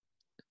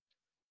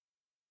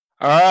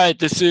All right,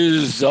 this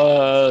is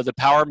the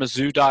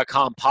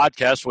PowerMizzou.com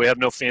podcast. We have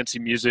no fancy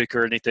music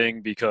or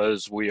anything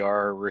because we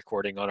are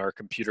recording on our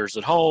computers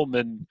at home.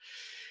 And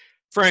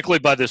frankly,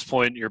 by this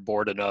point, you're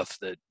bored enough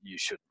that you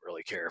shouldn't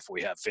really care if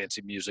we have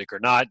fancy music or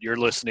not. You're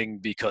listening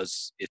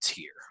because it's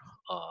here.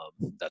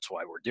 That's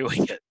why we're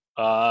doing it.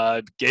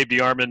 Gabe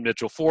DeArmond,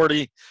 Mitchell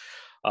Forty.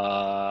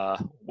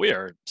 We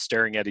are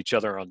staring at each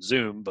other on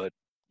Zoom, but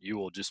you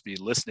will just be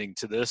listening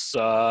to this.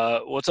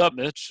 What's up,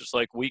 Mitch? It's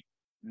like week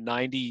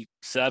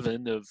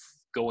 97 of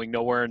going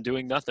nowhere and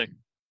doing nothing.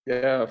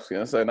 Yeah, I was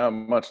gonna say not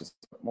much. It's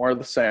more of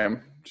the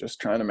same.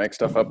 Just trying to make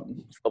stuff up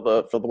for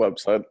the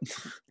website.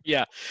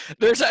 Yeah,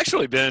 there's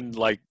actually been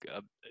like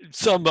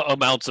some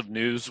amounts of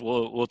news.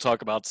 We'll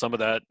talk about some of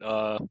that.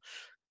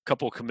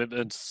 Couple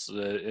commitments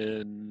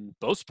in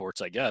both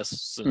sports, I guess,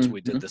 since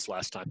we did this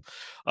last time.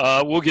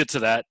 We'll get to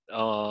that.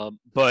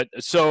 But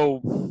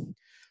so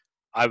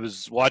I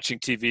was watching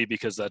TV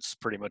because that's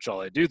pretty much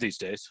all I do these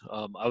days.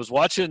 I was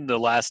watching The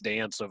Last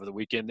Dance over the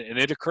weekend, and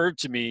it occurred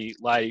to me,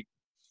 like,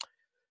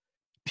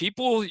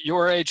 people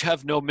your age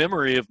have no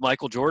memory of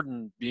Michael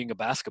Jordan being a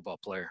basketball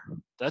player.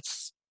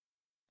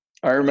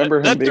 I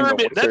remember him being a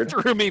that wizard.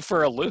 threw me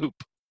for a loop.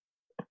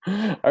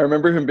 I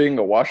remember him being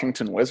a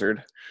Washington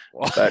Wizard.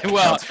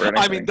 Well,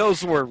 I mean,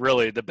 those were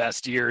really the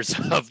best years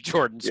of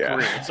Jordan's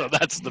career, so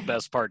that's the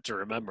best part to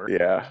remember.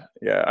 Yeah.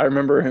 I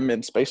remember him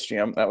in Space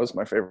Jam. That was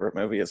my favorite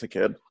movie as a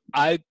kid.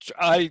 I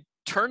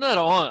turned that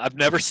on. I've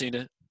never seen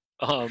it.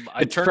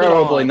 It's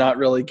probably not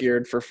really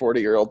geared for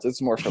 40-year-olds.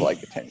 It's more for like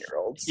the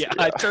 10-year-olds. Yeah,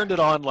 I turned it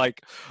on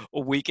like a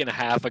week and a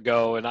half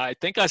ago, and I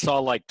think I saw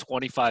like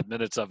 25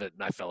 minutes of it,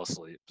 and I fell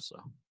asleep. So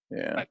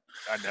yeah,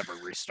 I never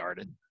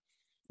restarted.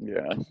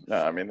 Yeah, no,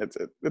 I mean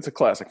it's a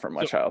classic from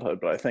my childhood,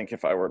 but I think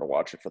if I were to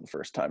watch it for the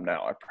first time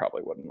now, I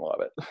probably wouldn't love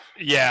it.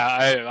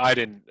 Yeah, I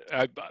didn't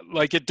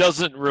like. It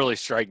doesn't really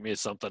strike me as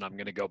something I'm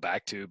going to go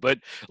back to. But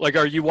like,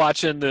 are you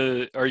watching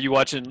The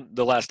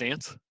Last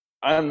Dance?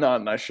 I'm not,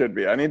 and I should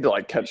be. I need to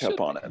like catch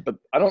up on it, but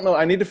I don't know.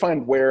 I need to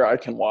find where I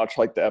can watch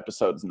like the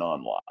episodes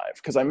non-live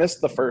because I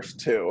missed the first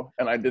two,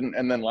 and I didn't.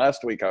 And then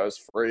last week I was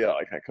free,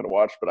 like I could have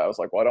watched, but I was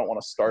like, well, I don't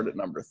want to start at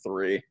number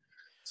 3.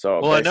 So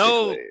well, I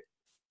know.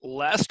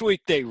 Last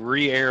week they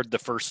re-aired the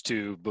first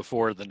two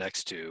before the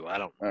next two. I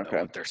don't know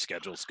what their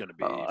schedule's going to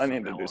be. I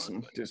need to do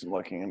some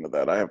looking into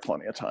that. I have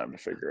plenty of time to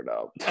figure it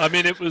out. I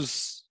mean, it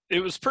was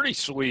pretty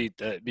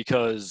sweet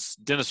because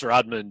Dennis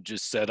Rodman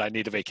just said, "I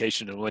need a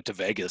vacation," and went to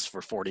Vegas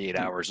for 48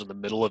 hours in the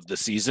middle of the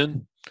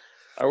season.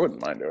 I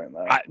wouldn't mind doing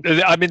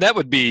that. I mean, that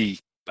would be.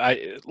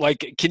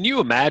 Can you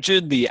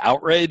imagine the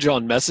outrage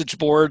on message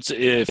boards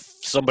if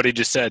somebody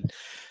just said,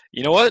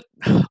 "You know what?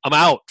 I'm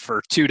out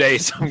for 2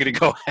 days. I'm going to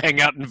go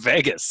hang out in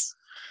Vegas."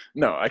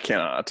 No, I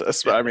cannot.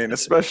 I mean,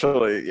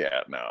 especially,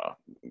 no.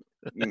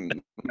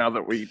 Now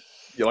that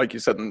like you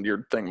said in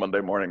your thing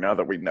Monday morning, now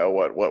that we know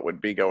what would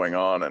be going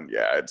on, and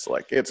it's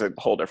like it's a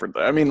whole different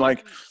thing. I mean,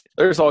 like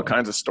there's all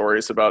kinds of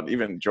stories about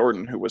even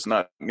Jordan, who was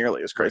not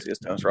nearly as crazy as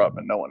Dennis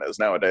Rodman. No one is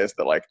nowadays.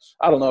 That like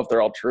I don't know if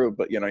they're all true,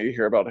 but you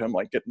hear about him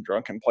like getting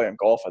drunk and playing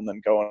golf and then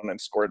going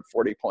and scored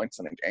 40 points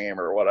in a game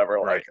or whatever.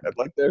 Right.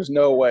 Like there's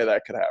no way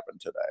that could happen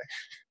today.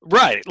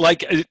 Right.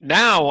 Like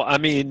now, I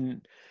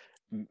mean,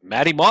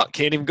 Matty Mock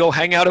can't even go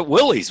hang out at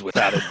Willie's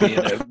without it being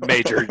a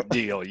major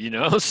deal,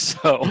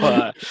 So,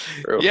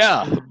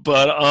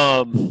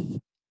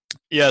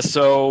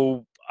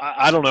 so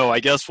I don't know. I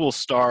guess we'll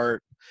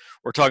start.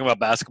 We're talking about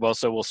basketball,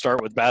 so we'll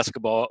start with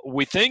basketball.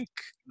 We think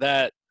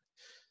that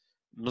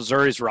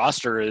Missouri's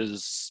roster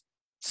is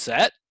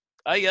set,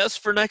 I guess,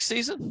 for next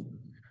season.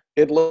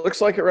 It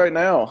looks like it right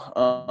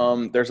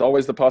now. There's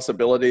always the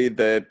possibility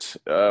that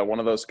one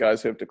of those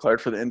guys who have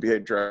declared for the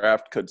NBA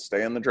draft could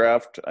stay in the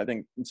draft. I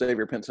think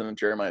Xavier Pinson and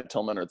Jeremiah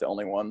Tillman are the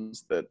only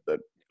ones that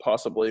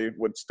possibly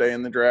would stay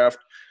in the draft.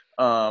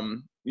 I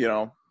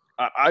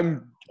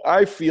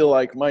feel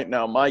like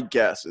my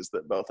guess is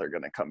that both are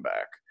going to come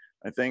back.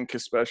 I think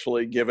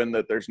especially given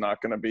that there's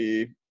not going to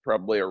be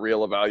probably a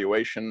real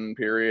evaluation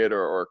period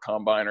or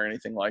combine or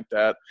anything like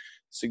that,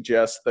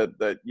 suggests that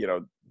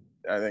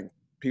I think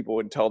people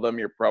would tell them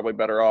you're probably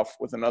better off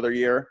with another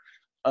year.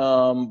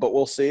 But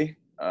we'll see.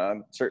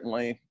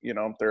 Certainly,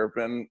 there have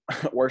been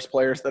worse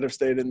players that have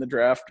stayed in the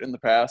draft in the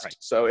past. Right.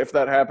 So if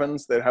that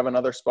happens, they'd have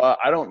another spot.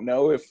 I don't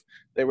know if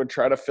they would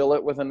try to fill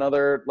it with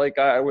another, like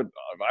I would,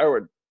 if I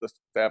were the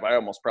staff, I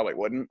almost probably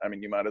wouldn't. I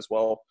mean, you might as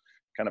well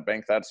kind of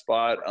bank that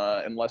spot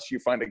unless you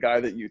find a guy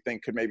that you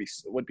think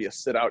would be a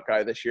sit out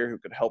guy this year who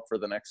could help for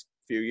the next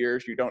few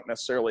years. You don't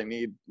necessarily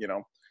need,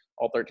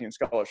 all 13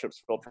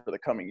 scholarships filled for the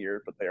coming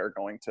year, but they are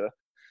going to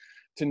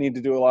need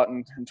to do a lot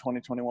in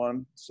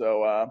 2021.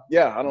 So I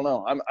don't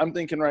know. I'm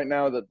thinking right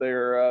now that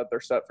they're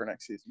set for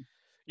next season.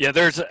 Yeah,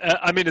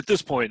 at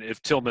this point,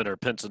 if Tillman or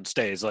Pinson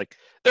stays, like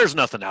there's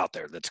nothing out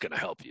there that's going to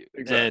help you.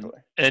 Exactly.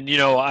 And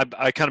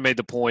I kind of made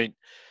the point.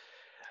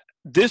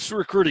 This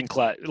recruiting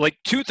class, like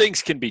two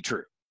things can be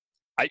true.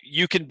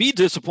 You can be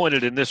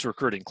disappointed in this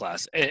recruiting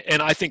class,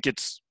 and I think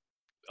it's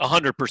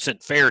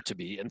 100% fair to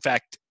be. In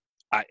fact,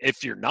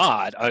 if you're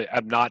not,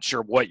 I'm not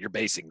sure what you're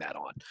basing that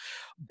on.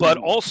 But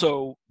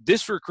also,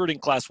 this recruiting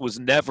class was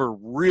never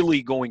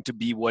really going to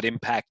be what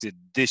impacted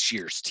this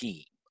year's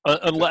team,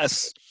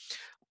 unless –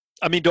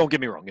 I mean, don't get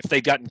me wrong. If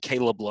they'd gotten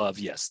Caleb Love,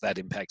 yes, that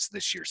impacts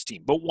this year's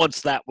team. But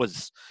once that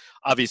was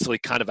obviously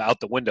kind of out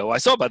the window, I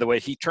saw, by the way,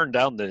 he turned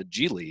down the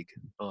G League.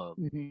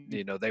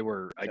 You know, they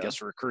were, I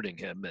guess, recruiting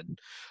him. And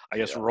I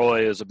guess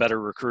Roy is a better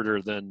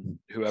recruiter than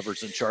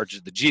whoever's in charge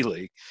of the G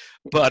League.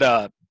 But,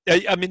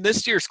 I mean,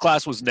 this year's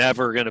class was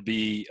never going to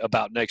be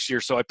about next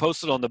year. So I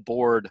posted on the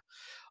board.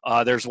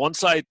 There's one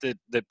site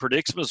that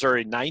predicts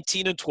Missouri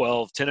 19-12,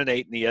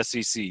 10-8 in the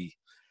SEC.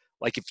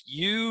 Like, if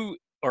you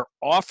are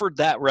offered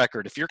that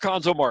record, if you're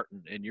Conzo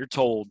Martin and you're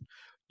told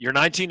you're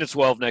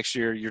 19-12 next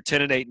year, you're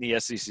 10-8 in the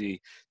SEC,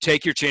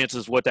 take your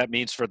chances what that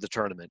means for the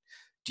tournament.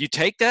 Do you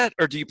take that,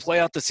 or do you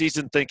play out the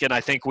season thinking, I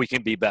think we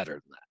can be better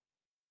than that?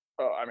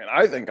 Oh, I mean,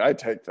 I think I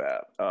take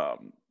that.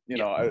 You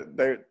know,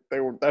 they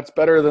were, that's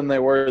better than they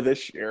were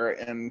this year,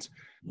 and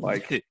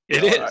like it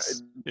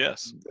is.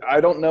 Yes.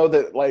 I don't know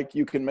that like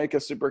you can make a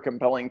super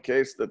compelling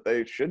case that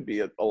they should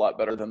be a lot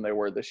better than they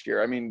were this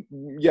year. I mean,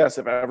 yes,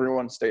 if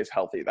everyone stays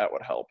healthy, that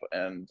would help.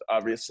 And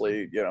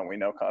obviously, you know, we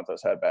know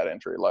Contos had bad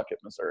injury luck at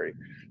Missouri,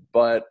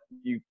 but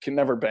you can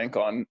never bank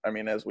on, I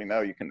mean, as we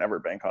know, you can never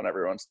bank on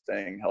everyone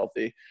staying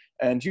healthy.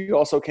 And you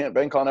also can't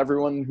bank on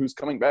everyone who's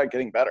coming back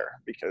getting better,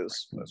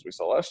 because as we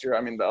saw last year,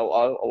 I mean, a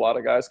lot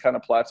of guys kind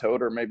of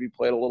plateaued or maybe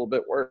played a little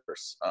bit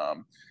worse.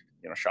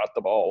 You know, shot the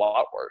ball a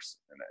lot worse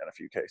in a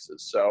few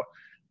cases. So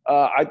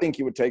I think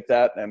you would take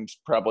that and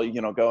probably,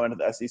 you know, go into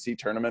the SEC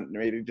tournament,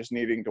 maybe just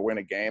needing to win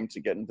a game to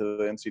get into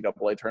the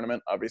NCAA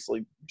tournament.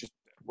 Obviously, just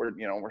we're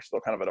still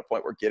kind of at a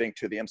point where getting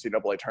to the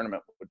NCAA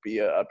tournament would be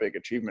a big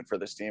achievement for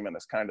this team, and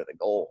it's kind of the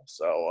goal.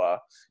 So,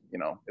 you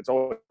know, it's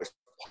always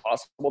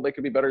possible they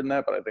could be better than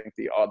that, but I think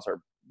the odds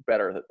are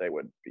better that they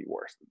would be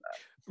worse than that.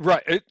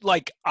 Right.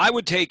 Like, I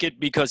would take it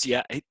because,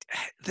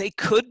 they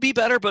could be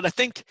better, but I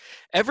think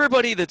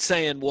everybody that's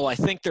saying, well, I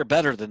think they're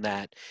better than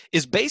that,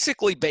 is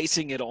basically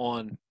basing it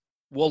on,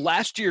 well,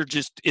 last year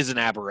just is an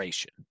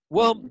aberration.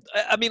 Well,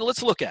 I mean,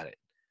 let's look at it.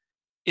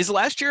 Is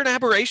last year an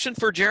aberration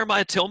for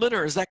Jeremiah Tillman,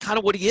 or is that kind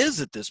of what he is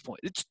at this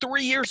point? It's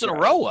 3 years in a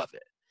row of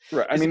it.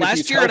 Right. I mean, last if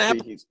he's year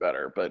healthy, he's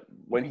better, but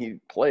when he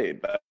played,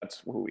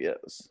 that's who he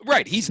is.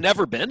 Right. He's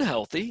never been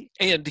healthy,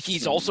 and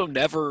he's also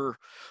never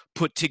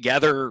put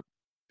together,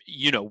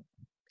 you know,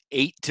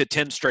 8 to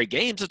 10 straight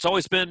games. It's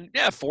always been,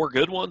 4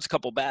 good ones,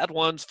 couple bad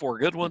ones, 4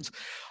 good ones.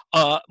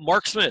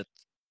 Mark Smith,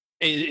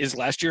 is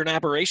last year an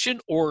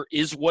aberration, or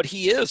is what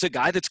he is a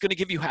guy that's going to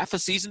give you half a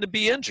season to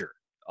be injured?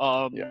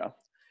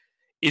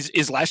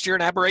 Is last year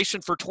an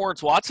aberration for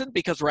Torrance Watson?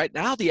 Because right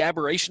now the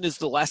aberration is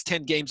the last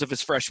 10 games of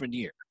his freshman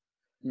year.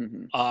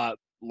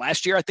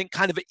 Last year, I think,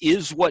 kind of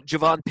is what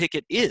Javon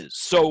Pickett is.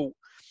 So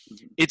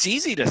it's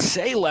easy to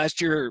say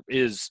last year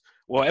is,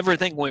 well,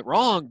 everything went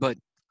wrong, but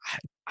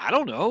I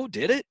don't know.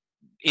 Did it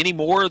any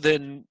more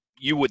than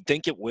you would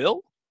think it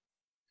will?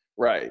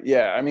 Right.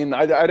 Yeah. I mean,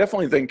 I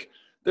definitely think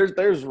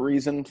there's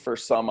reason for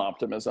some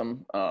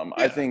optimism.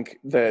 I think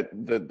that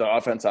the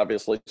offense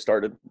obviously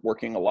started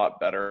working a lot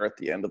better at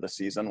the end of the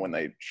season when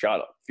they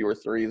shot fewer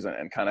threes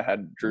and kind of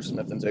had Drew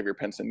Smith and Xavier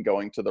Pinson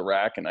going to the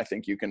rack. And I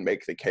think you can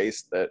make the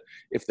case that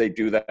if they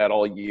do that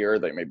all year,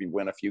 they maybe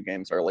win a few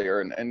games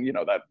earlier. And you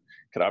know, that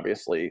could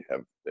obviously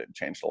have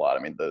changed a lot.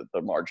 I mean,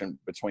 the margin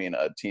between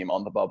a team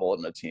on the bubble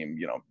and a team,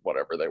 you know,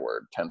 whatever they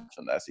were, 10th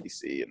in the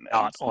SEC and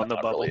not on the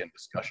bubble really in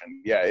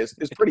discussion. Yeah, it's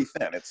pretty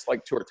thin. It's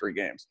like 2 or 3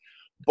 games.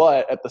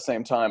 But at the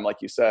same time, like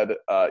you said,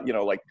 you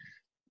know, like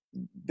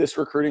this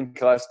recruiting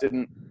class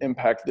didn't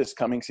impact this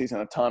coming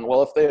season a ton.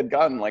 Well, if they had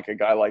gotten like a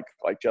guy like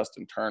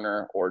Justin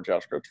Turner or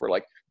Josh Grotzfer,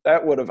 like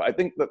that would have, I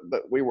think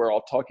that we were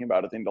all talking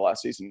about at the end of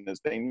last season, is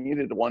they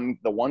needed the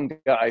one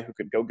guy who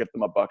could go get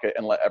them a bucket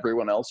and let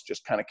everyone else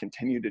just kind of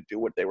continue to do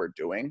what they were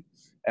doing.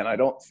 And I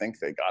don't think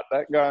they got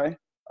that guy.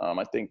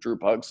 I think Drew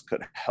Buggs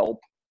could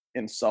help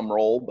in some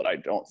role, but I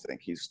don't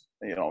think he's,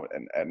 you know,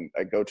 and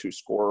a go-to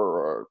scorer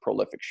or a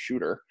prolific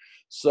shooter.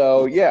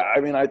 So yeah, I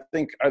mean, I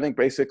think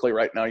basically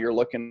right now you're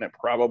looking at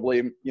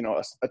probably, you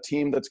know, a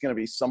team that's going to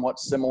be somewhat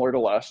similar to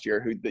last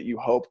year, that you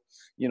hope,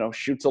 you know,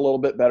 shoots a little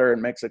bit better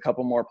and makes a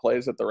couple more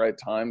plays at the right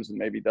times and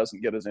maybe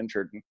doesn't get as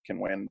injured and can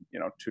win, you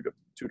know, 2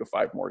 to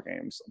 5 more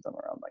games, something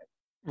around that.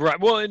 Right.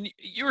 Well, and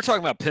you were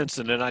talking about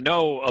Pinson, and I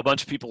know a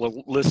bunch of people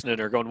are listening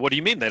are going, what do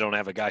you mean they don't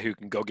have a guy who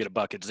can go get a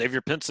bucket?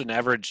 Xavier Pinson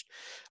averaged,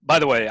 by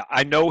the way,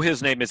 I know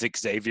his name is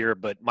Xavier,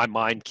 but my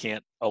mind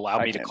can't allow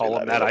me to call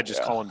him that. I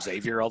just call him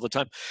Xavier all the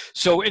time.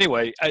 So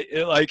anyway,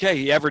 hey,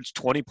 he averaged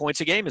 20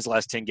 points a game his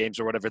last 10 games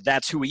or whatever.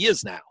 That's who he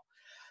is now.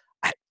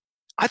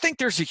 I think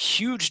there's a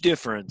huge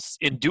difference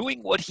in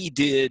doing what he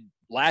did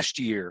last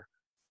year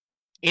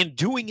and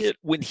doing it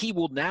when he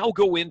will now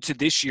go into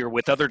this year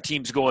with other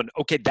teams going,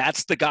 okay,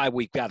 that's the guy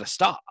we've got to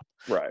stop.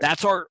 Right.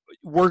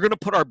 We're going to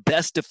put our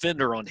best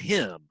defender on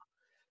him.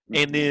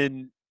 And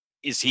then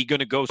is he going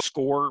to go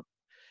score?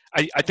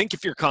 I think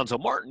if you're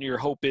Conzo Martin, your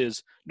hope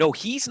is, no,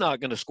 he's not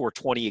going to score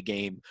 20 a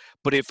game,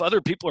 but if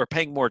other people are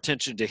paying more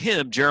attention to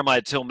him,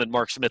 Jeremiah Tillman,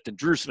 Mark Smith, and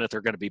Drew Smith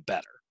are going to be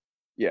better.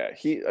 Yeah,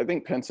 I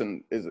think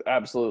Pinson is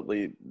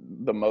absolutely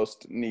the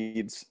most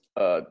needs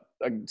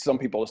some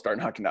people to start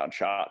knocking down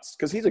shots,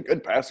 because he's a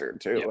good passer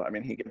too. Yep. I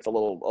mean, he gets a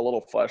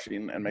little flashy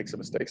and makes a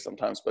mistake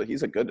sometimes, but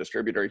he's a good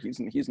distributor.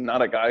 He's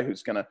not a guy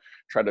who's going to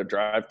try to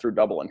drive through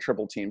double and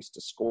triple teams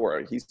to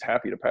score. He's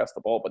happy to pass the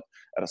ball, but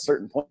at a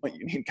certain point,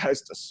 you need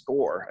guys to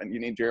score, and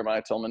you need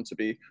Jeremiah Tillman to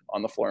be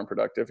on the floor and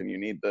productive, and you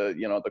need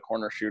the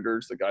corner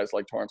shooters, the guys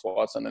like Torrance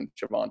Watson and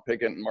Javon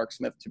Pickett and Mark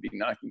Smith to be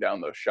knocking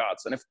down those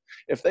shots. And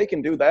if they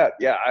can do that,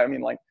 yeah, I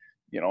mean, like,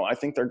 I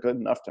think they're good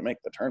enough to make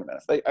the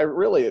tournament.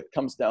 It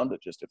comes down to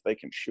just if they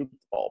can shoot the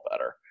ball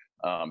better,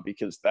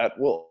 because that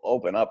will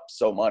open up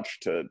so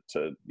much to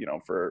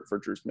for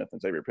Drew Smith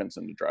and Xavier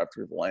Pinson to drive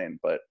through the lane.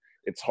 But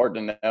it's hard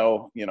to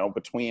know,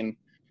 between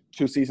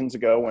 2 seasons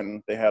ago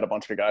when they had a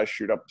bunch of guys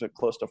shoot up to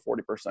close to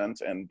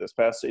 40%, and this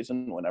past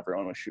season when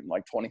everyone was shooting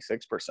like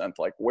 26%,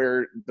 like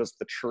where does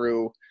the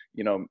true,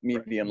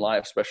 median lie,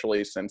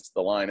 especially since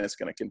the line is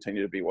going to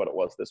continue to be what it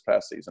was this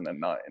past season and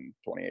not in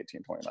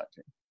 2018,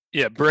 2019.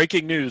 Yeah,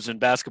 breaking news in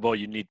basketball,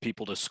 you need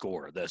people to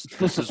score. This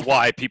is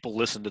why people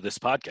listen to this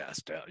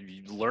podcast.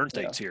 You learn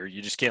things here.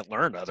 You just can't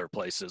learn other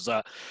places.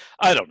 I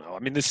don't know. I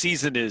mean, this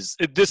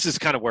is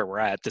kind of where we're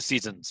at. The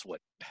season's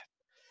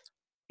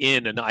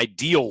in an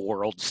ideal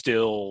world,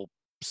 still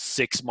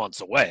 6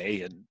 months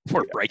away, and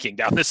we're breaking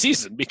down the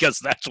season because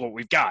that's what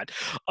we've got.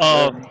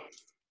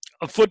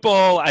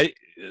 Football,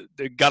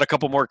 they got a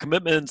couple more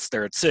commitments.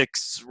 They're at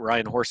 6.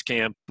 Ryan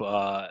Horsekamp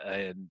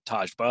and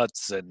Taj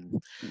Butts, and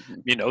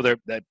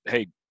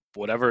hey,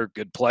 whatever,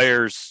 good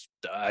players.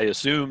 I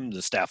assume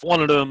the staff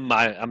wanted them.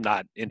 I'm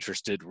not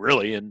interested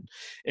really in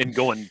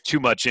going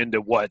too much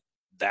into what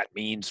that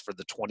means for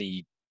the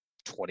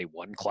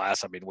 2021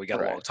 class. I mean, we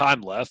got a long time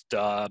left,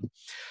 but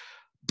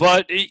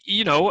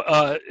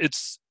I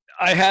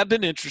have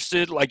been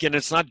interested. And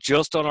it's not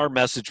just on our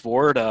message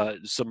board.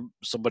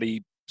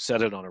 Somebody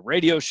said it on a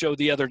radio show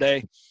the other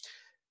day.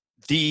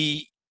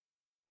 The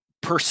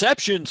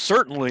perception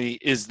certainly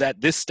is that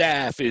this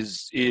staff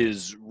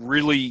is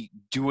really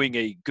doing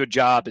a good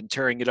job and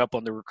tearing it up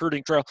on the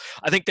recruiting trail.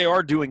 I think they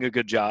are doing a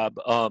good job.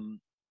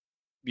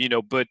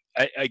 But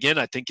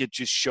I think it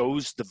just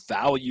shows the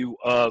value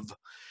of,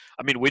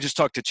 we just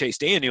talked to Chase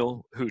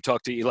Daniel, who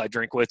talked to Eli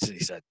Drinkwitz, and he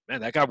said,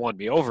 man, that guy won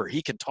me over.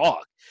 He can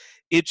talk.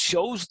 It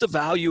shows the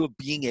value of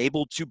being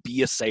able to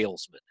be a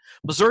salesman.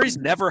 Missouri's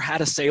never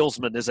had a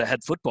salesman as a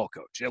head football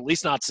coach, at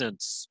least not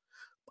since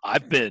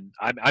I've been.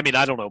 I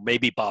don't know.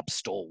 Maybe Bob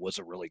Stoll was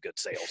a really good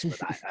salesman.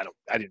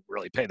 I didn't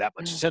really pay that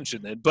much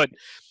attention then. But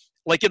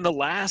in the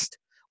last,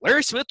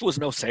 Larry Smith was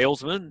no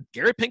salesman.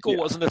 Gary Pinkel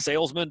wasn't a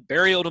salesman.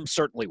 Barry Odom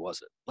certainly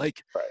wasn't.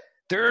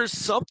 There's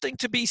something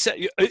to be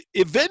said.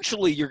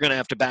 Eventually, you're going to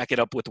have to back it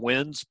up with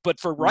wins. But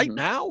for right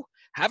now,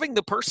 having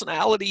the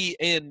personality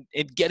and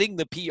getting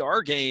the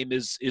PR game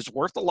is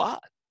worth a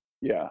lot.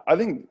 Yeah, I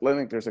think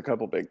there's a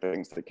couple big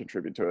things that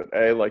contribute to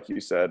it. Like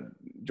you said,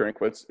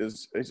 Drinkwitz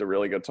is a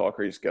really good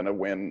talker. He's going to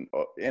win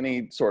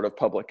any sort of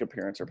public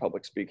appearance or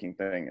public speaking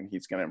thing, and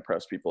he's going to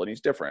impress people. And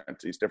he's different.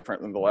 He's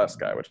different than the last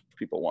guy, which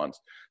people want.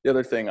 The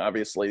other thing,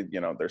 obviously,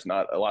 there's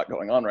not a lot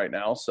going on right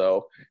now,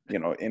 so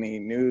any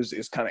news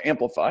is kind of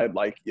amplified.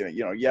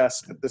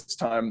 Yes, at this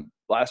time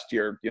last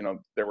year,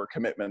 there were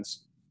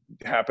commitments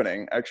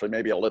happening actually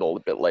maybe a little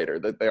bit later,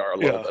 that they are a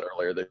little bit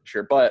earlier this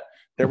year, but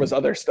there was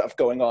other stuff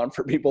going on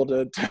for people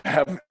to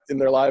have in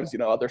their lives,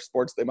 other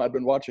sports they might have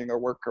been watching or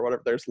work or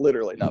whatever. There's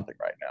literally nothing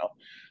right now.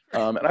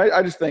 And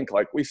I just think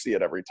we see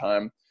it every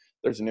time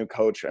there's a new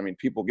coach.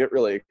 People get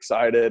really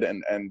excited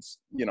and I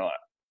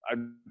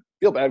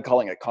feel bad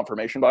calling it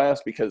confirmation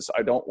bias, because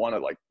I don't want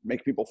to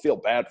make people feel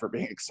bad for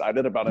being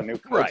excited about a new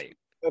coach. Right.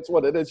 That's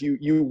what it is.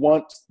 You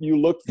look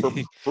for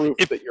proof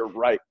that you're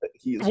right, that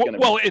he's going to be.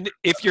 Well, and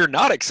if you're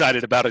not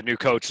excited about a new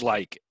coach,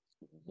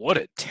 what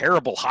a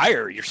terrible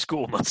hire your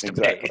school must have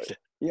made.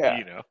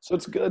 Yeah. So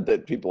it's good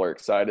that people are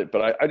excited,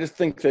 but I just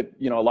think that,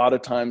 a lot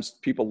of times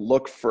people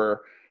look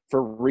for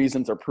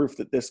reasons or proof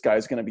that this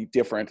guy's going to be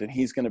different and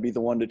he's going to be the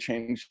one to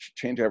change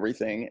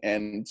everything.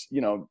 And,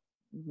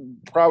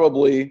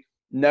 probably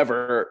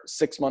never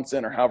 6 months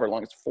in, or however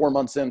long it's 4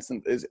 months in,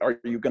 are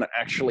you going to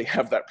actually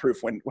have that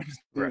proof when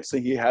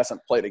he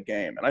hasn't played a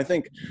game? And I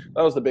think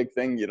that was the big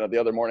thing. The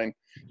other morning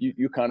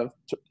you kind of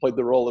played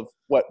the role of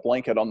wet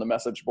blanket on the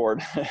message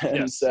board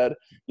and said,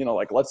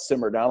 let's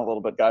simmer down a little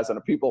bit, guys.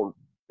 And people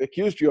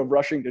accused you of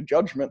rushing to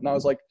judgment. And I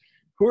was like,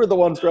 who are the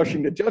ones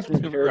rushing to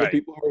judgment here? The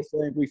people who are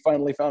saying we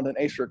finally found an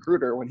ace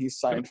recruiter when he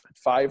signed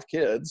 5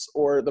 kids,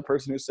 or the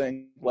person who's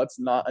saying let's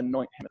not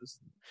anoint him as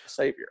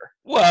savior?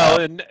 Well,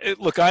 and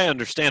look, I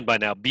understand by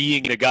now,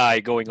 being the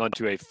guy going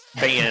onto a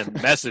fan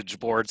message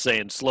board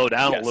saying slow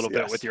down a little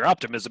bit with your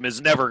optimism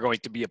is never going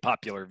to be a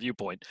popular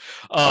viewpoint.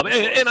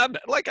 And I'm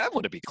I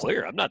want to be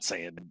clear. I'm not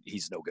saying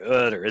he's no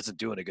good or isn't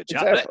doing a good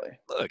job. Exactly.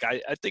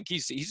 I think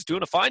he's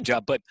doing a fine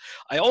job, but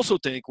I also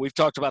think we've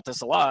talked about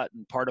this a lot,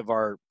 and part of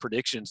our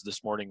predictions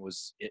this morning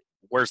was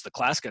where's the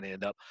class going to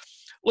end up?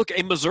 Look,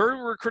 a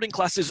Missouri recruiting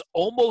class is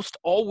almost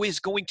always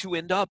going to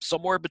end up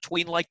somewhere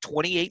between like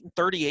 28 and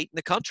 38 in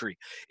the country.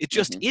 It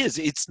just is.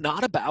 It's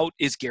not about,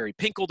 is Gary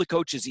Pinkel the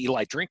coach? Is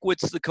Eli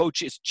Drinkwitz the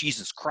coach? Is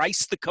Jesus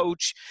Christ the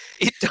coach?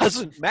 It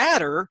doesn't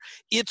matter.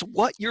 It's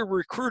what you're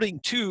recruiting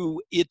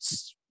to.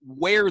 It's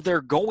where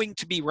they're going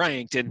to be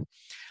ranked. And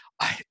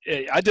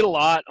I did a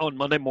lot on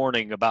Monday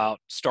morning about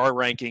star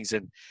rankings,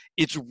 and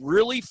it's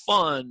really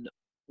fun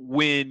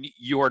when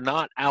you're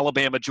not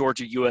Alabama,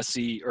 Georgia,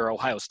 USC, or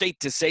Ohio State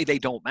to say they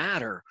don't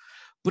matter.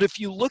 But if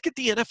you look at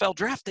the NFL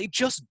draft, they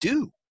just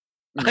do.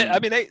 I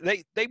mean,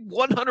 they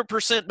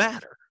 100%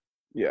 matter.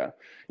 Yeah.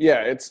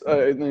 It's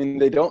I mean,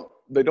 they don't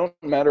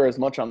matter as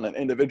much on an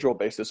individual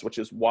basis, which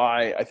is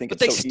why I think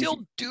but it's they still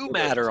do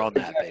matter on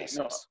that basis.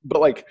 No,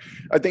 but like,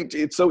 I think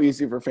it's so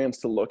easy for fans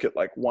to look at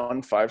like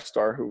one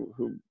 5-star who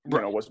you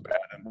know was bad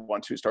and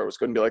one 2-star was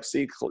good and be like,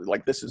 see,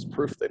 like this is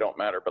proof they don't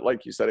matter. But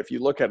like you said, if you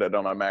look at it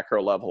on a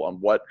macro level on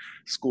what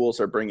schools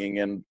are bringing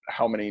in,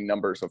 how many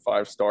numbers of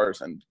 5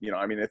 stars, and you know,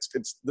 I mean, it's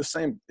the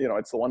same. You know,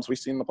 it's the ones we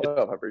see in the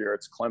playoff every year.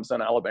 It's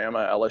Clemson,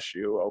 Alabama,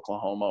 LSU,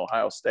 Oklahoma,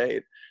 Ohio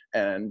State,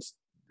 and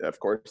of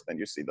course, then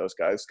you see those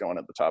guys going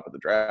at the top of the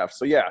draft.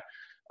 So yeah,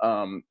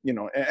 you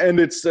know, and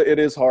it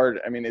is hard.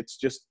 I mean,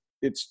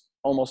 it's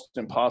almost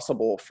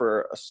impossible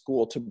for a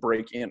school to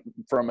break in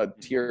from a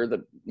tier that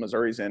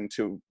Missouri's in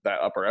to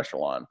that upper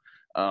echelon.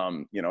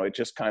 You know, it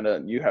just kind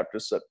of, you have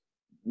to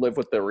live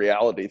with the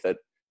reality that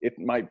it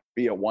might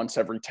be a once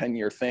every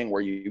 10-year thing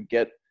where you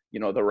get, you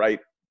know, the right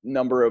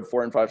number of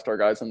 4- and 5-star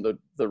guys and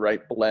the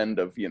right blend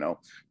of, you know,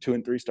 2-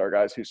 and 3-star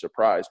guys who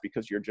surprise,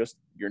 because you're just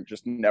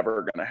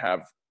never going to have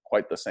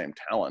quite the same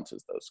talent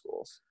as those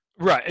schools.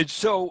 Right. And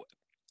so,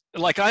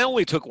 like, I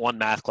only took one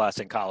math class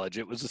in college.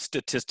 It was a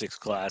statistics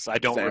class. I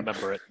don't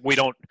remember it. We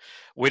don't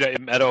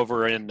it met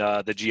over in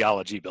the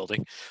geology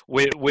building.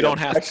 We don't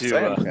have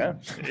to.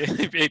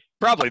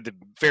 Probably the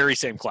very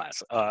same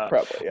class.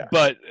 Probably, yeah.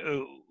 But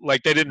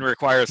like, they didn't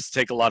require us to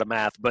take a lot of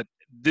math. But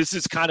this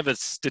is kind of a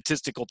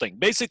statistical thing.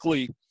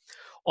 Basically,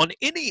 on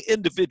any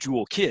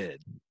individual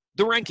kid,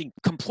 the ranking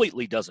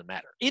completely doesn't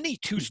matter. Any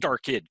 2-star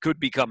kid could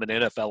become an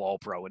NFL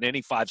All-Pro, and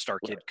any 5-star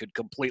kid could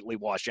completely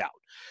wash out.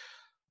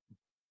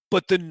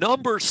 But the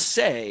numbers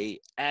say,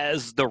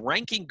 as the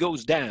ranking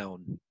goes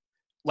down,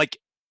 like,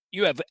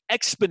 you have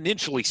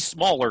exponentially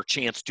smaller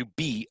chance to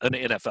be an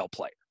NFL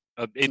player.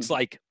 It's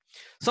like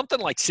something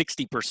like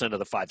 60% of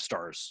the 5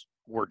 stars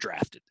were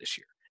drafted this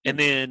year. And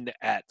then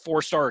at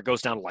 4-star, it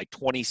goes down to like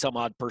 20 some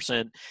odd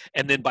 %.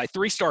 And then by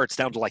 3-star, it's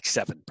down to like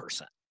 7%.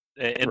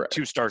 And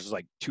 2 stars is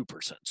like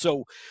 2%.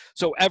 So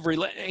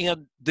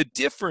and the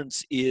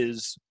difference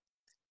is,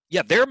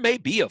 yeah, there may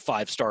be a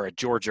 5-star at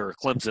Georgia or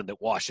Clemson that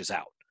washes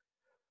out.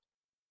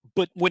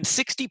 But when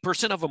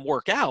 60% of them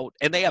work out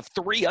and they have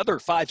 3 other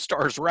 5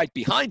 stars right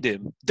behind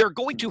him, they're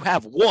going to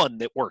have one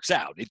that works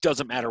out. It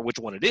doesn't matter which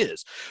one it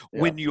is.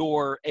 Yeah. When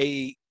you're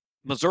a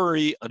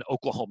Missouri, an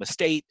Oklahoma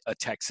State, a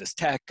Texas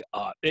Tech,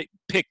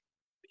 pick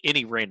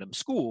any random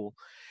school,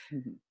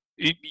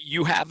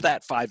 you have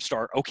that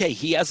 5-star. Okay,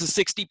 he has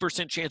a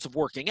 60% chance of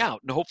working out,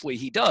 and hopefully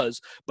he does.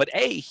 But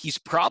A, he's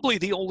probably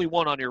the only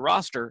one on your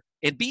roster.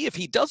 And B, if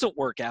he doesn't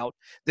work out,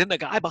 then the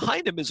guy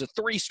behind him is a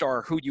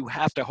 3-star who you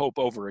have to hope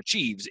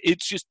overachieves.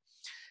 It's just,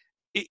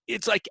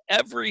 it's like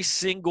every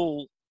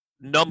single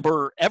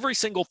number, every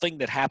single thing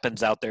that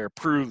happens out there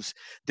proves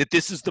that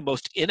this is the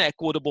most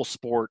inequitable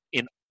sport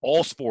in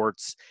all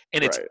sports,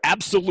 and it's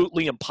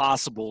absolutely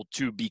impossible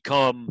to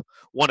become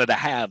one of the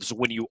haves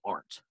when you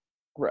aren't.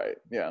 Right.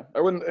 Yeah.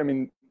 I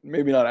mean,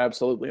 maybe not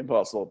absolutely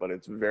impossible, but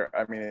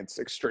it's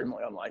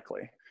extremely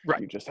unlikely.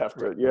 Right. You just have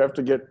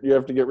to get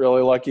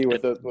really lucky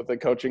with a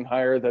coaching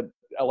hire that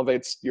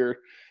elevates your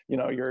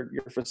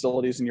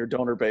facilities and your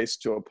donor base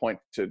to a point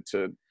to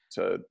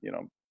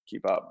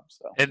keep up.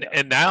 So,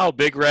 and now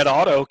Big Red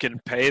Auto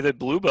can pay the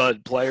Blue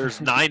Blood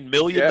players $9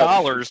 million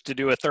to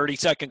do a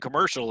 30-second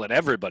commercial, and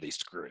everybody's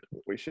screwed.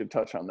 We should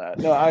touch on that.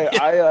 No,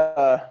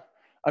 I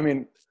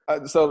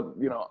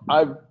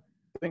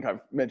think I've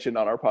mentioned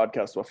on our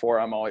podcast before,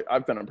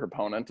 I've been a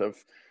proponent of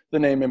the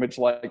name, image,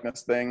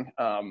 likeness thing.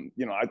 I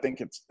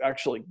think it's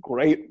actually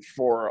great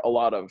for a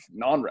lot of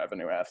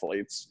non-revenue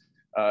athletes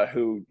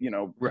who,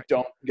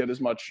 don't get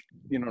as much,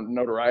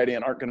 notoriety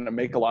and aren't going to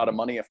make a lot of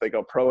money if they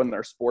go pro in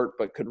their sport,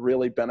 but could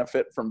really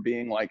benefit from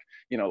being like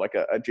a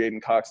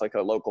Jaden Cox, like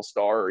a local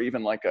star, or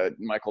even like a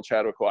Michael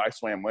Chadwick, who I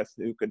swam with,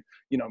 who could,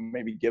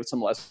 maybe give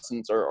some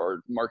lessons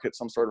or market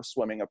some sort of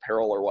swimming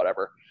apparel or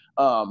whatever.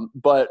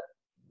 But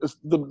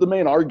the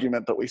main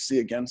argument that we see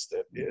against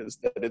it is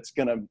that it's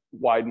going to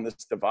widen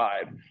this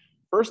divide.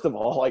 First of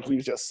all, like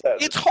you just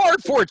said, it's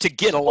hard for it to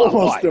get a lot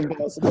almost wider.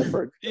 Impossible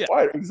for it to get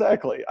wider.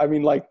 Exactly. I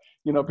mean,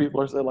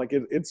 people are saying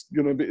it's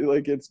going to be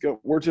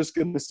we're just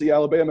going to see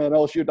Alabama and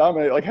LSU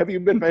dominate. Like, have you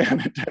been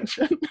paying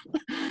attention?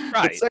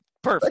 Right.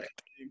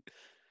 Perfect.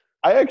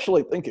 I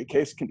actually think a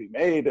case can be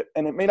made,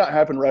 and it may not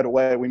happen right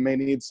away. We may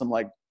need some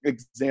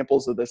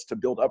examples of this to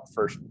build up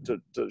first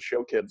to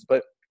show kids,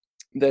 but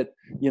that,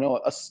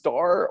 a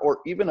star or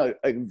even a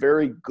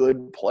very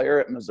good player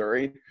at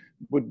Missouri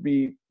would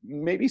be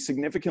maybe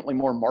significantly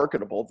more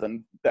marketable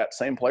than that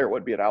same player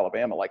would be at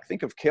Alabama. Like,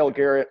 think of Cale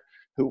Garrett,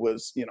 who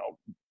was,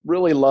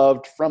 really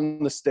loved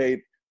from the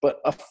state, but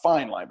a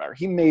fine linebacker.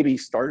 He maybe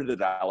started at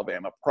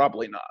Alabama,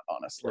 probably not,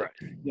 honestly.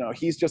 Right.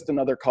 He's just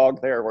another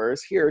cog there,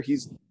 whereas here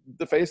he's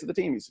the face of the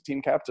team. He's the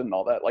team captain and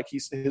all that. Like,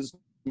 his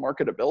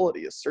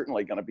marketability is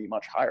certainly going to be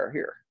much higher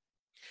here.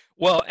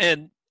 Well,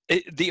 and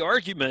the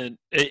argument,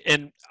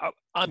 and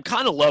I'm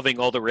kind of loving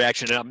all the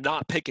reaction, and I'm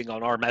not picking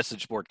on our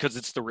message board because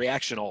it's the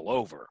reaction all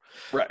over.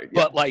 Right. Yeah.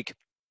 But like,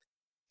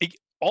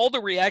 all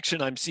the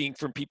reaction I'm seeing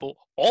from people,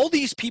 all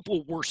these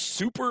people were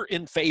super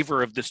in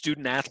favor of the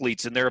student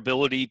athletes and their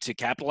ability to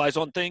capitalize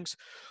on things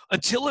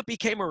until it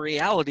became a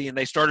reality and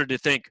they started to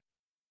think,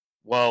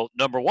 well,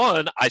 number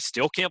one, I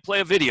still can't play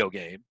a video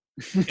game.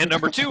 And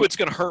number two, it's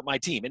going to hurt my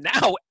team. And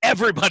now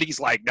everybody's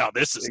like, no,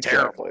 this is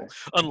terrible,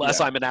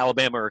 unless I'm an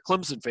Alabama or a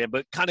Clemson fan.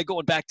 But kind of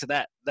going back to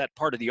that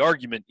part of the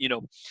argument,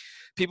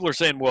 people are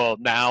saying, well,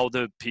 now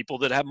the people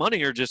that have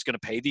money are just going to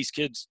pay these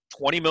kids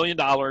 $20 million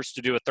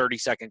to do a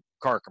 30-second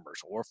car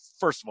commercial. Or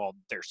first of all,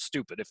 they're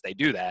stupid if they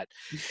do that.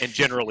 And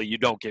generally, you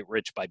don't get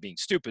rich by being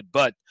stupid.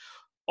 But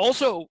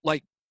also,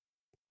 like,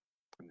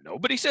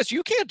 nobody says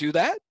you can't do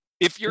that.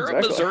 If you're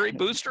a Missouri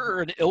booster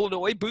or an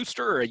Illinois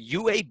booster or a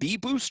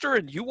UAB booster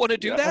and you want to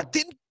do that,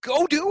 then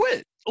go do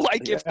it.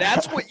 Like, if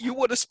that's what you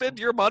want to spend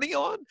your money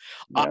on,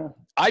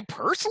 I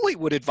personally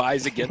would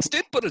advise against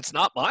it, but it's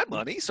not my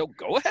money, so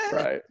go ahead.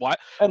 Right. Why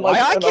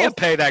I can't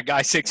pay that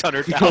guy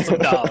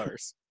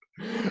 $600,000?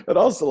 And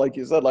also, like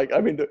you said, like,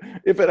 I mean,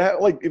 if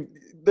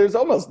there's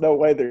almost no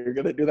way that you're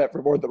going to do that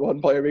for more than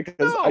one player,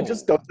 because I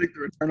just don't think the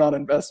return on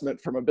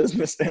investment from a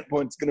business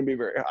standpoint is going to be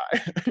very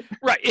high.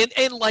 Right.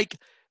 And like,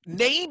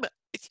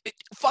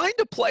 find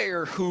a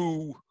player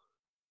who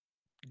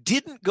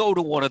didn't go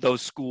to one of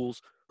those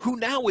schools who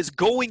now is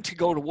going to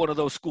go to one of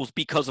those schools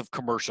because of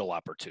commercial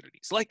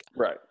opportunities. Like,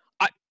 right.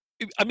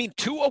 I mean,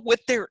 Tua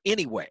went there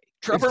anyway.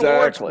 Trevor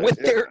Lawrence went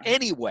there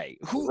anyway.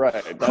 Who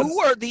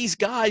are these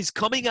guys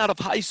coming out of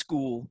high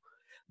school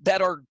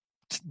that are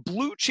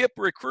blue chip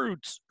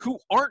recruits who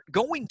aren't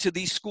going to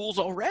these schools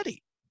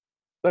already?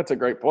 That's a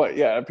great point.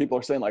 Yeah, people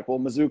are saying, like, well,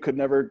 Mizzou could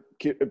never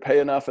pay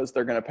enough as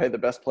they're going to pay the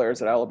best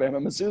players at Alabama.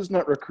 Mizzou's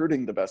not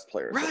recruiting the best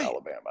players at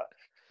Alabama.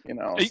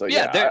 So,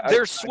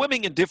 they're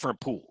swimming in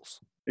different pools.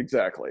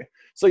 Exactly.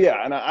 So,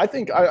 and I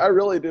think I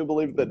really do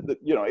believe that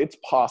it's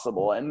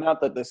possible, and not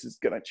that this is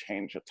going to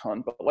change a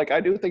ton, but like, I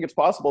do think it's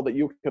possible that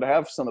you could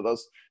have some of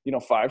those,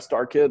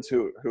 5-star kids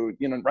who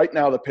right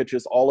now the pitch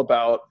is all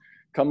about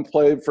come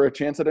play for a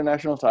chance at a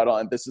national title,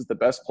 and this is the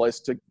best place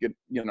to get,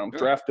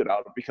 drafted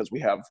out of, because we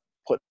have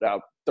put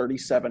out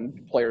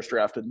 37 players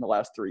drafted in the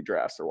last 3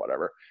 drafts or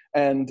whatever.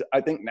 And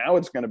I think now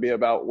it's going to be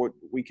about what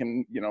we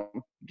can,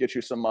 get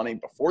you some money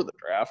before the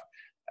draft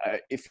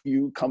if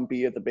you come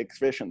be at the big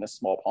fish in this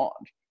small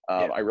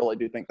pond. I really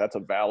do think that's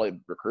a valid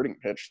recruiting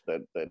pitch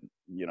that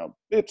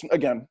it's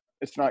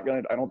not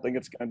going to, I don't think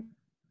it's going to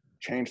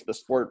change the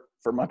sport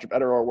for much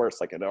better or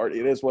worse. Like, it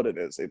is what it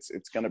is.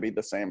 It's going to be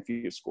the same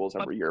few schools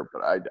every year,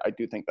 but I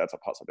do think that's a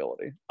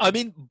possibility. I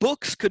mean,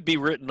 books could be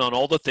written on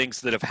all the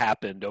things that have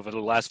happened over the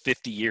last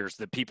 50 years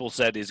that people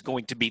said is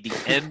going to be the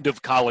end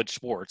of college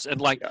sports. And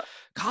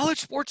college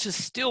sports is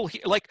still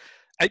here. Like,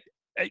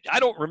 I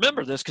don't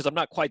remember this because I'm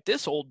not quite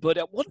this old, but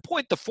at one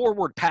point the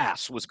forward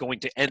pass was going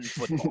to end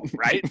football,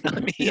 right? I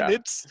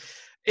mean,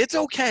 it's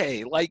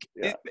okay. Like,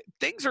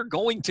 things are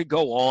going to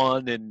go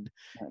on, and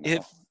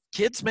if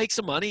kids make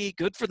some money,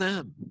 good for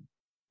them.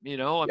 I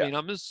mean, I'm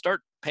going to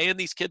start paying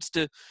these kids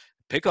to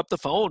pick up the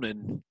phone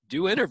and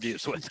do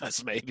interviews with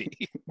us, maybe.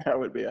 That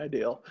would be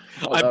ideal.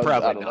 I'm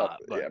probably not.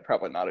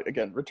 Probably not.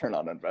 Again, return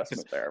on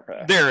investment there.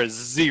 But. There is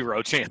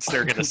zero chance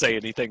they're going to say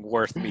anything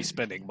worth me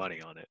spending money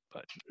on it.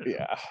 But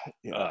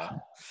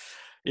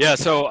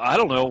so I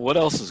don't know. What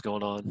else is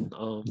going on?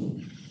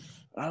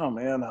 Oh,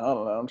 man, I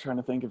don't know. I'm trying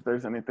to think if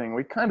there's anything.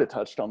 We kind of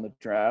touched on the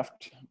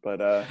draft, but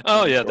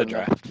the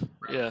draft.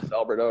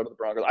 Alberto to the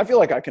Broncos. I feel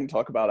like I can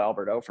talk about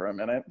Alberto for a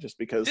minute just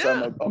because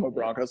I'm a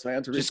Broncos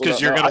fan. Just because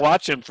you're going to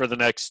watch him for the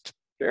next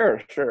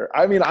Sure.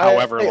 I mean,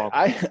 however long.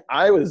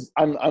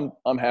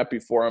 I'm happy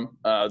for him.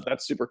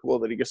 That's super cool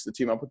that he gets to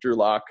team up with Drew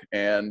Lock,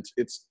 and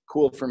it's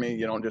cool for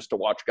me, just to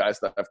watch guys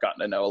that I've gotten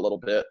to know a little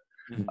bit.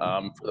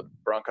 For the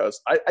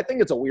Broncos. I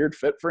think it's a weird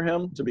fit for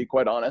him, to be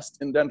quite honest,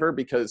 in Denver,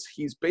 because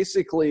he's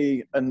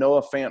basically a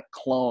Noah Fant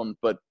clone,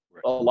 but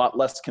a lot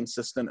less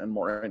consistent and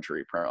more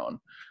injury prone.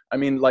 I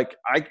mean, like,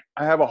 I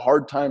have a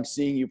hard time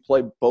seeing you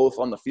play both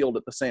on the field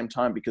at the same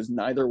time because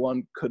neither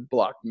one could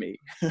block me.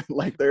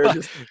 Like, they're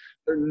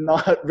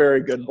not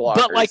very good blockers.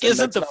 But like,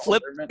 isn't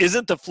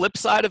the flip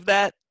side of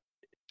that,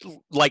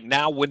 like,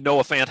 now when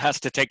Noah Fant has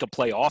to take a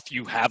play off,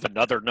 you have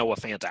another Noah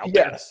Fant out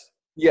there?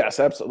 Yes,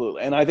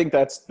 absolutely. And I think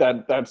that's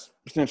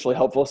potentially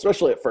helpful,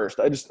 especially at first.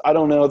 I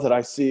don't know that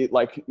I see,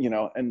 like,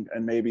 and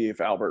maybe if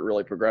Albert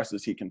really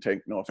progresses, he can take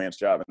Noah Fant's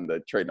job and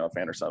trade Noah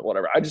Fant or something,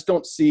 whatever. I just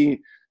don't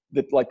see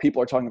that, like,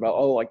 people are talking about,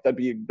 oh, like, that'd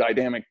be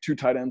dynamic 2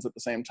 tight ends at the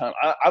same time.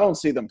 I don't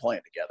see them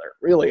playing together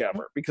really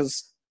ever,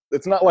 because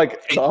it's not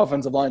like the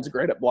offensive line's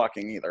great at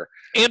blocking either.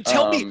 And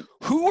tell me,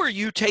 who are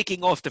you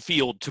taking off the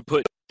field to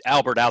put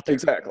Albert out there?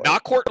 Exactly.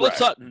 Not Cortland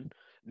Sutton,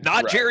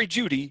 not Jerry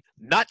Jeudy,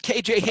 not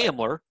KJ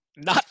Hamler,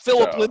 not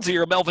Phillip Lindsay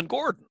or Melvin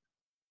Gordon.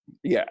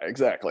 Yeah,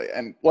 exactly.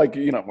 And like,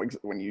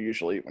 when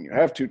you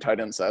have two tight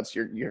end sets,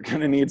 you're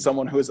going to need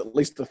someone who is at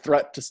least a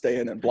threat to stay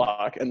in and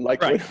block. And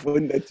like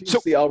when they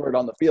see Albert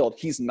on the field,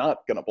 he's not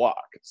going to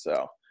block.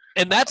 So,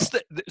 and that's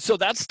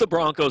the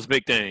Broncos'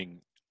 big thing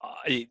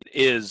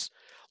is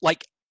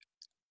like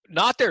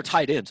not their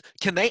tight ends.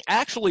 Can they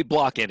actually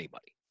block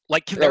anybody?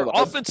 Like, can their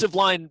offensive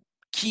line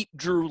keep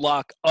Drew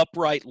Lock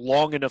upright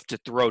long enough to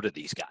throw to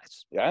these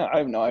guys? Yeah, I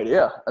have no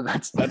idea.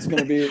 That's going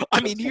to be.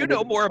 I mean, you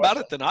know more about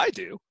it than I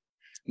do.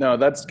 No,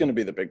 that's going to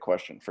be the big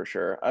question for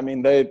sure. I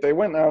mean, they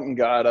went out and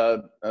got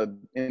a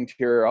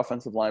interior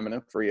offensive lineman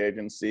in free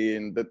agency,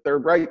 and their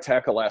right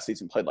tackle last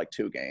season played like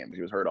 2 games.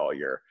 He was hurt all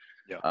year.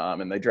 Yeah.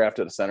 And they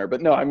drafted a center.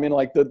 But no, I mean,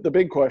 like the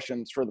big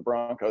questions for the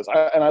Broncos,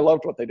 I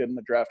loved what they did in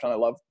the draft, and I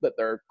love that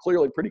they're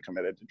clearly pretty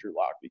committed to Drew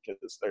Lock because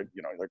they're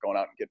going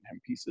out and getting him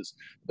pieces.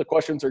 The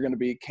questions are going to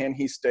be, can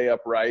he stay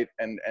upright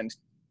and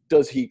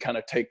does he kind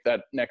of take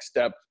that next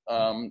step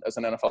as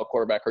an NFL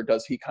quarterback, or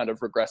does he kind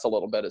of regress a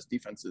little bit as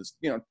defenses?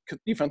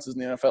 Defenses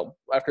in the NFL,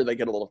 after they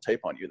get a little tape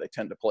on you, they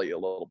tend to play you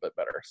a little bit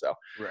better. So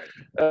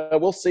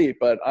we'll see.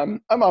 But I'm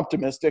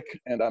optimistic,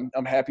 and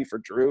I'm happy for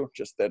Drew.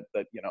 Just that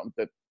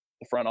the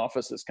front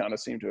office has kind of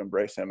seemed to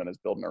embrace him and is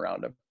building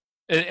around him.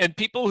 And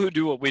people who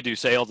do what we do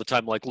say all the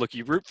time, like, look,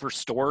 you root for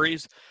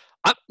stories.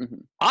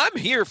 I'm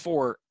here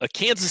for a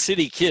Kansas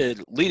City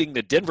kid leading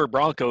the Denver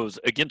Broncos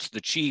against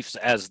the Chiefs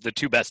as the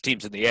 2 best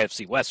teams in the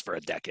AFC West for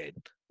a decade.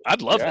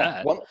 I'd love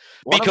that.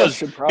 Because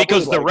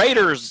the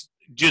Raiders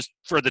just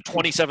for the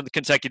 27th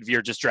consecutive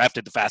year just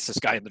drafted the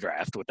fastest guy in the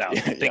draft without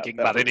thinking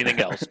about anything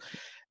else.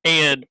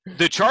 And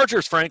the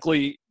Chargers,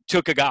 frankly,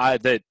 took a guy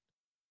that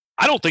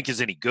I don't think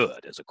is any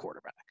good as a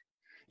quarterback.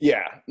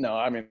 Yeah, no,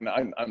 I mean,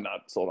 I'm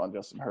not sold on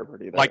Justin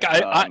Herbert either. Like,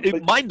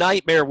 my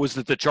nightmare was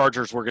that the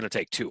Chargers were going to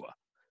take Tua.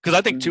 Because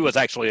I think Tua is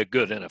actually a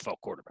good NFL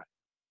quarterback.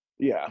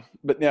 Yeah,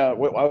 but yeah,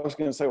 what I was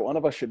going to say, one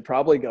of us should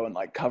probably go and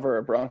like cover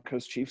a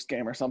Broncos-Chiefs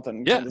game or something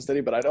in Kansas City,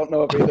 but I don't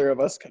know if either of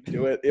us can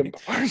do it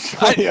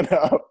impartially.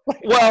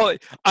 Well,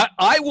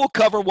 I will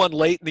cover one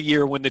late in the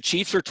year when the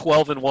Chiefs are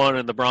 12-1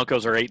 and the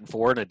Broncos are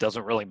 8-4, and it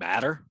doesn't really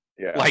matter.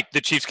 Yeah, like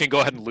the Chiefs can go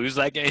ahead and lose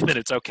that game, and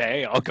it's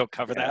okay. I'll go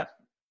cover that.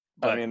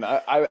 But, I mean,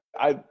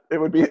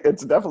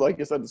 it's definitely, like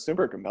you said, a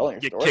super compelling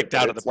get story. Get kicked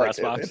out of the press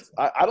box.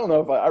 I don't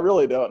know if I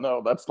really don't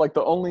know. That's like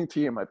the only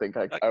team I think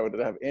I would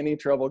have any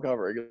trouble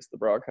covering against the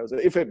Broncos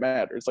if it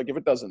matters. Like if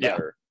it doesn't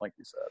matter, like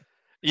you said.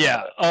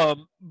 Yeah.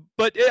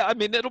 But I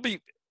mean, it'll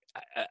be.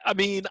 I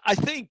mean, I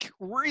think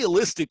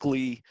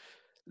realistically,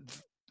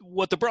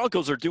 what the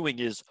Broncos are doing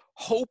is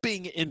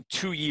hoping in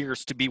 2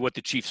 years to be what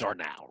the Chiefs are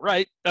now,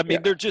 right? I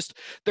mean,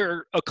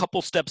 they're a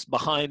couple steps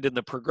behind in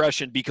the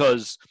progression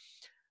because.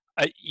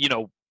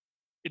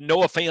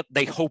 Noah Fant,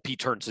 they hope he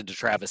turns into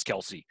Travis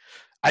Kelce.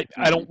 I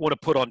don't want to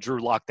put on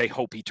Drew Lock, they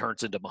hope he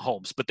turns into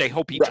Mahomes, but they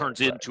hope he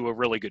turns into a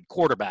really good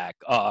quarterback.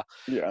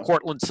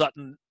 Cortland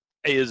Sutton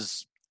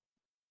is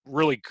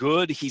really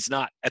good. He's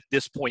not, at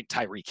this point,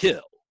 Tyreek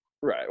Hill.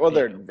 Right. Well,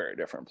 they're very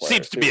different players.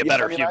 Seems to be a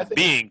better human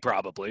being,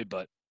 probably,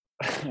 but.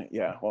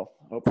 Yeah, well,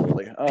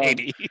 hopefully.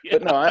 Maybe.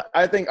 But no,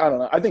 I think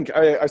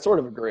I sort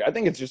of agree. I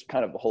think it's just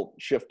kind of the whole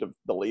shift of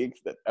the league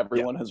that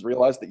everyone has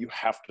realized that you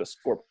have to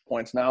score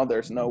points now.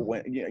 There's no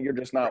win. You're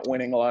just not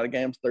winning a lot of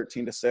games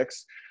 13-6.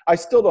 I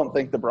still don't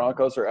think the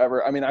Broncos are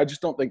ever. I mean, I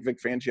just don't think Vic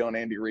Fangio and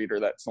Andy Reid are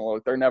that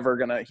slow.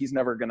 He's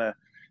never gonna,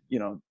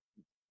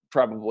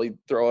 probably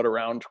throw it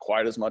around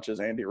quite as much as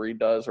Andy Reid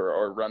does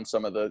or run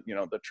some of the,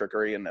 the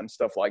trickery and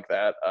stuff like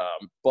that.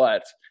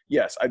 But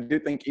yes, I do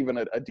think even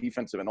an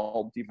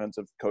old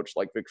defensive coach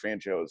like Vic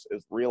Fangio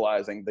is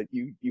realizing that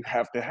you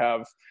have to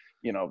have,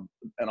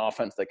 an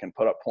offense that can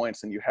put up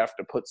points, and you have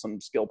to put some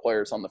skill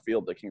players on the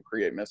field that can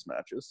create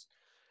mismatches.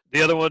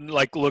 The other one,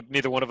 look,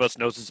 neither one of us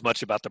knows as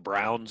much about the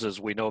Browns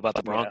as we know about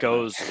the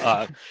Broncos.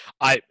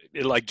 I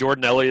like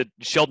Jordan Elliott,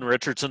 Sheldon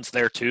Richardson's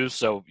there too,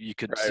 so you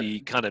could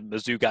see kind of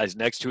Mizzou guys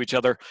next to each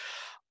other.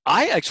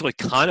 I actually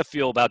kind of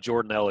feel about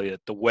Jordan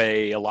Elliott the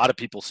way a lot of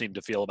people seem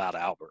to feel about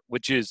Albert,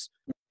 which is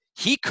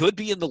he could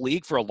be in the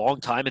league for a long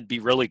time and be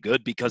really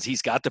good because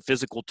he's got the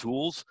physical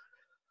tools,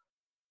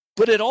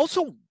 but it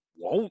also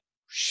won't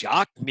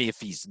shock me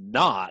if he's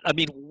not. I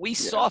mean, we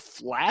saw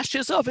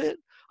flashes of it.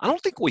 I don't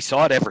think we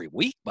saw it every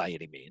week by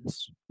any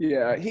means.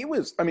 Yeah, he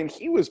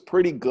was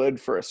pretty good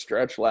for a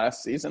stretch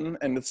last season,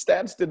 and the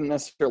stats didn't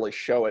necessarily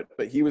show it,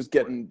 but he was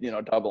getting,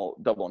 double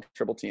and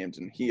triple teams,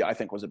 and he, I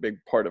think, was a big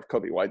part of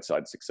Kobe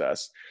Whiteside's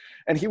success.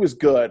 And he was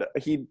good.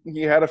 He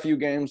had a few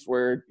games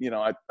where,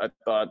 I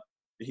thought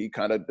he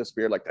kind of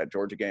disappeared, like that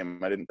Georgia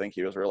game. I didn't think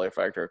he was really a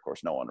factor. Of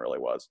course, no one really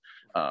was.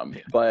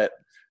 But,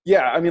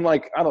 yeah, I mean, I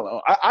don't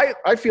know.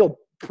 I feel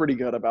pretty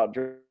good about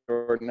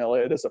Jordan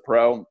Elliott as a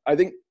pro. I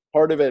think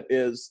part of it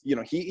is,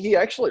 he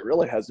actually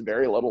really has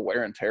very little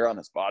wear and tear on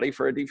his body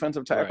for a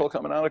defensive tackle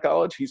coming out of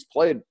college. He's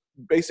played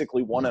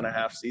basically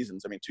 1.5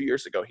 seasons. I mean, 2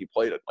 years ago he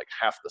played at like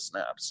half the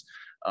snaps,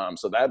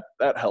 so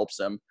that helps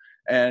him.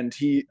 And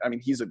he's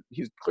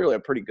clearly a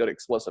pretty good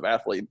explosive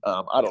athlete.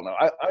 I don't know.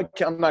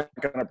 I'm not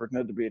going to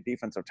pretend to be a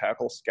defensive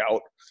tackle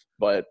scout,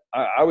 but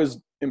I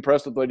was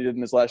impressed with what he did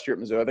in his last year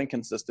at Mizzou. I think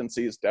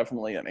consistency is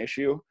definitely an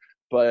issue,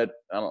 but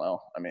I don't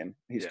know. I mean,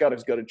 he's got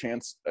as good a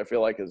chance, I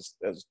feel like, as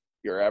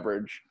your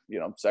average,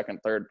 second,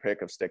 third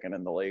pick of sticking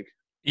in the league.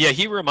 Yeah,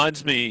 he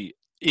reminds me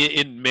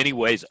in many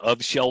ways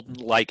of Sheldon.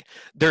 Like,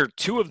 they're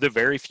two of the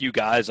very few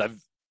guys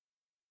I've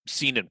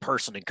seen in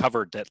person and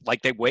covered that,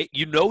 like, they weigh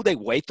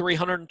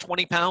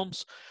 320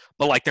 pounds,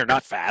 but like they're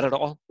not fat at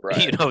all.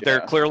 Right.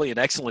 They're clearly in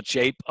excellent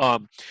shape.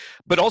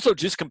 But also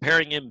just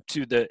comparing him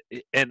to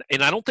and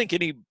I don't think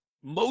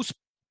most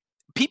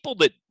people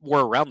that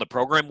were around the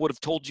program would have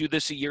told you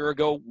this a year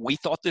ago. We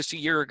thought this a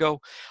year ago.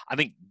 I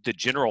think the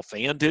general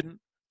fan didn't.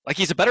 Like,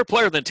 he's a better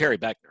player than Terry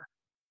Beckner.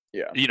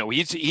 Yeah.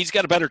 He's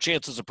got a better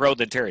chance as a pro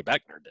than Terry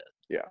Beckner did.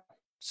 Yeah.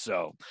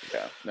 So.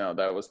 Yeah. No,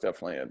 that was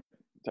definitely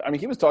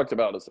he was talked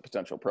about as a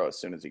potential pro as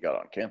soon as he got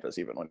on campus,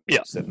 even when he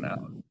was sitting out.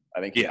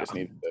 I think he just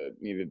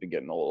needed to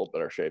get in a little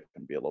better shape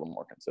and be a little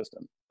more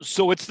consistent.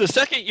 So it's the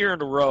second year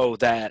in a row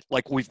that,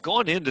 like, we've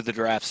gone into the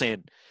draft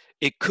saying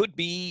it could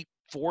be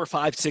 4,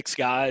 5, 6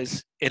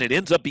 guys, and it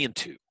ends up being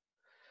 2.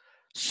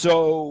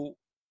 So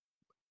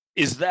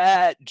is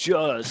that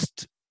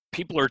just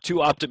people are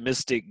too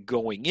optimistic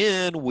going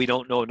in? We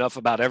don't know enough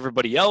about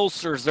everybody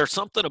else, or is there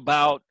something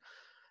about,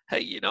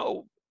 hey,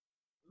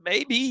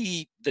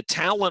 maybe the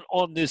talent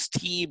on this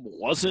team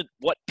wasn't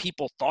what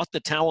people thought the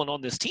talent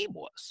on this team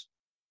was?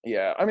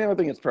 Yeah, I mean, I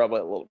think it's probably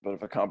a little bit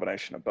of a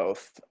combination of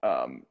both.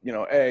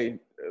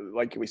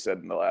 Like we said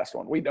in the last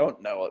one, we don't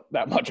know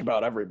that much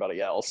about everybody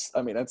else.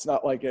 I mean, it's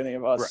not like any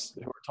of us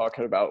who are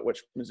talking about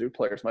which Mizzou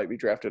players might be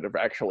drafted have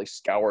actually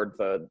scoured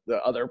the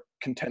other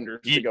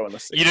contenders to go in the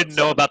 6th. You didn't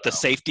know about the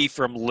safety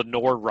from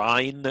Lenore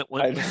Ryan that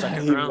went in the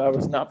second round? I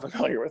was not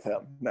familiar with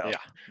him. No,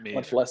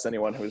 much less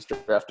anyone who was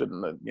drafted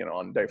in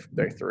on day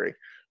 3.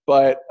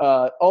 But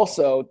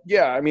also,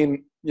 I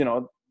mean,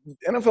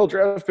 NFL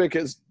draft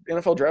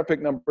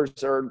pick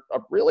numbers are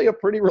really a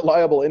pretty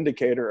reliable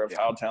indicator of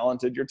how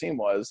talented your team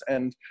was.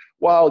 And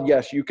while,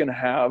 yes, you can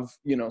have,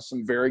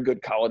 some very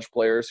good college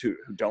players who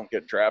don't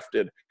get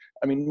drafted,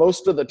 I mean,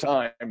 most of the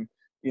time,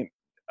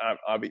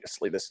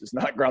 obviously this is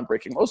not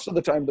groundbreaking. Most of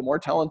the time, the more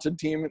talented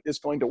team is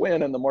going to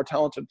win and the more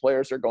talented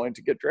players are going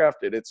to get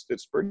drafted. It's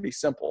pretty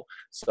simple.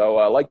 So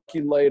like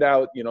you laid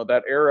out,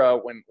 that era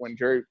when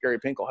Gary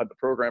Pinkel had the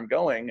program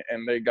going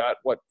and they got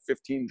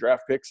 15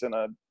 draft picks in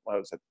a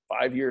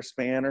 5-year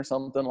span or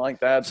something like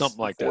that. Something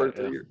like that.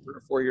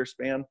 4-year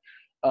span.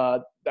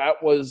 That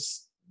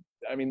was,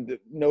 I mean,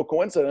 no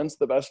coincidence,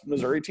 the best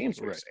Missouri teams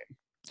we've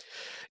seen.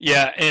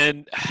 Yeah.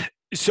 And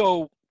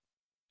so,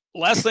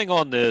 last thing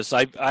on this,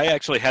 I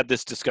actually had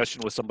this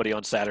discussion with somebody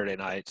on Saturday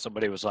night.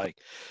 Somebody was like,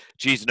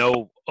 geez,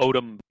 no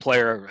Odom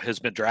player has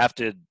been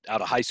drafted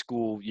out of high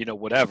school,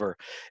 whatever.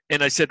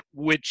 And I said,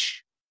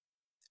 which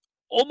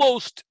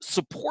almost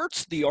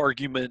supports the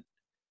argument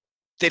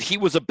that he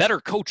was a better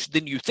coach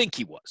than you think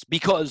he was,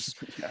 because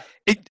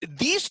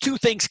these two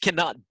things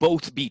cannot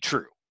both be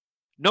true.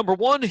 Number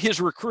one, his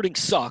recruiting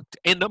sucked.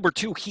 And number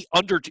two, he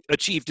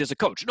underachieved as a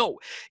coach. No,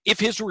 if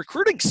his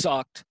recruiting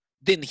sucked,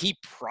 then he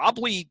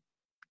probably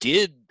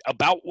did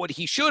about what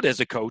he should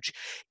as a coach.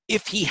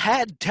 If he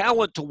had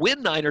talent to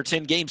win 9 or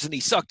 10 games and he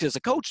sucked as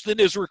a coach, then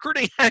his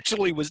recruiting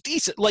actually was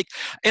decent.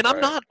 I'm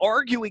not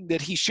arguing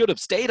that he should have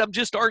stayed. I'm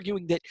just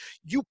arguing that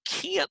you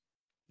can't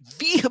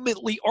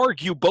vehemently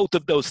argue both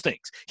of those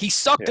things. He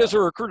sucked as a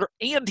recruiter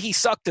and he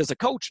sucked as a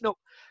coach. No,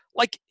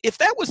 if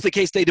that was the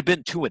case, they'd have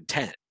been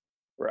 2-10.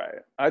 Right.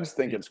 I just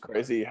think it's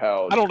crazy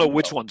how I don't know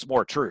which one's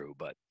more true,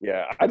 but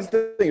I just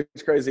think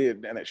it's crazy,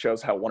 and it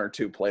shows how 1 or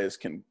 2 plays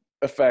can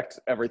affect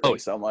everything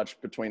so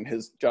much between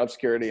his job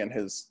security and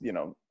his,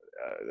 how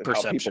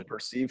people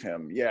perceive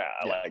him.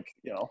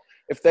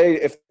 If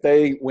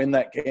they win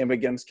that game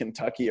against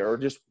Kentucky, or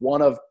just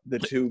one of the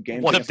 2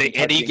 games, one of the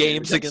any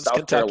games against South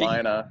Kentucky,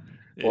 Carolina,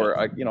 or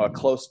a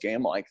close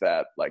game like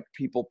that,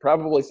 people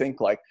probably think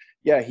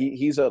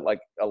he's a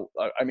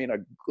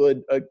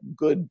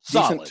good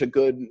decent to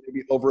good,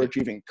 maybe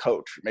overachieving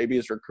coach. Maybe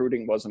his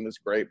recruiting wasn't as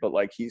great, but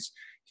he's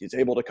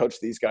able to coach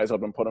these guys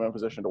up and put them in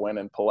position to win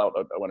and pull out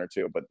a win or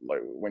 2. But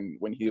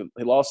when he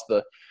lost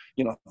the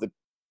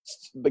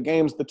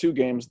 2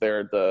 games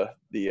there,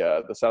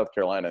 the South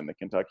Carolina and the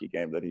Kentucky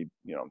game that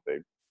they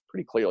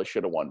pretty clearly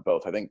should have won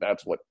both. I think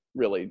that's what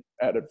really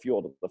added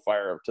fuel to the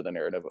fire to the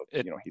narrative of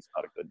he's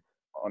not a good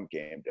on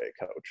game day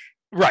coach.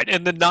 Right.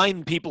 And the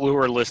 9 people who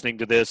are listening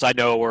to this, I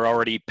know, are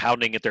already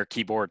pounding at their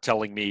keyboard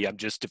telling me I'm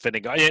just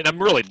defending, and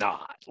I'm really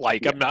not.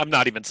 I'm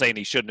not even saying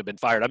he shouldn't have been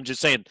fired. I'm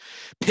just saying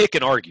pick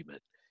an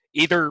argument.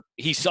 Either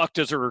he sucked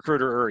as a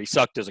recruiter or he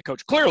sucked as a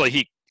coach. Clearly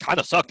kind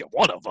of sucked at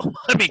one of them.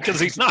 I mean, because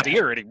he's not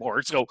here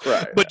anymore. So,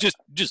 Right. but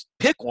just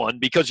pick one,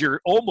 because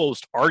you're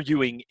almost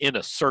arguing in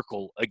a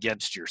circle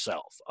against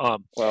yourself.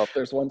 Well, if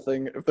there's one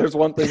thing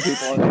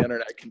people on the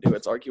internet can do,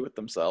 it's argue with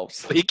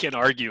themselves. We can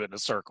argue in a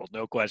circle,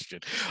 no question.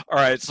 All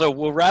right, so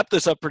we'll wrap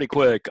this up pretty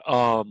quick.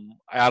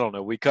 I don't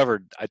know. We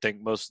covered, I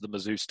think, most of the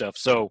Mizzou stuff.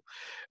 So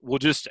we'll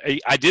just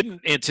 – I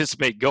didn't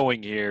anticipate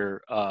going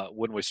here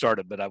when we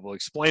started, but I will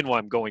explain why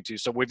I'm going to.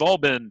 So we've all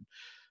been,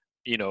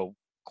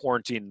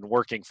 quarantined and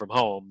working from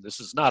home. This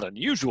is not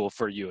unusual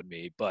for you and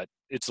me, but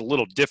it's a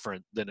little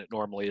different than it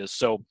normally is.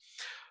 So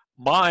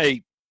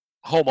my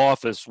home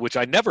office, which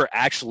I never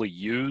actually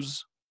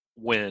use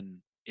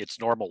when it's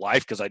normal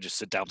life, because I just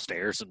sit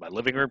downstairs in my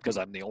living room because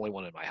I'm the only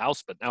one in my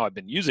house, but now I've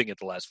been using it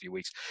the last few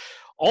weeks.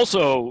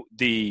 Also,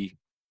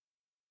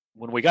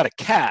 when we got a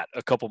cat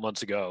a couple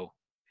months ago,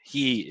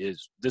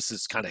 this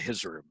is kind of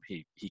his room.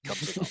 He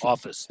comes in the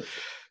office.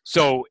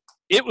 So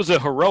it was a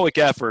heroic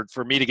effort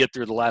for me to get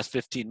through the last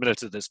 15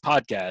 minutes of this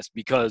podcast,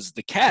 because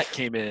the cat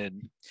came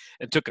in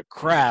and took a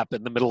crap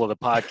in the middle of the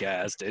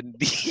podcast. And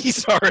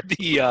these are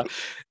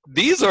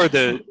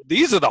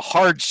the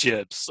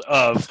hardships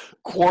of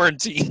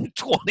quarantine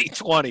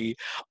 2020.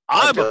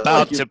 I'm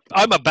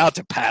about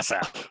to pass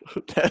out.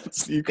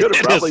 You could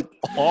have probably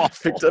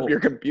picked up your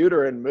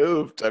computer and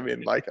moved. I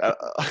mean, like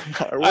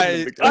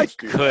I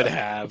could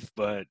have,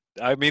 but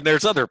I mean,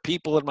 there's other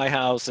people in my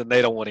house and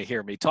they don't want to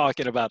hear me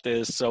talking about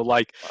this. So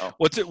like, wow.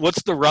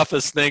 What's the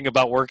roughest thing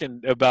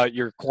about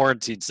your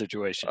quarantine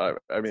situation?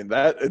 I mean,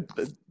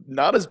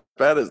 not as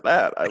bad as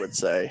that, I would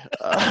say.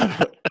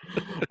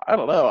 I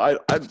don't know. I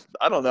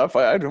don't know if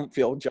I don't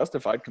feel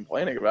justified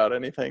complaining about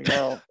anything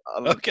now.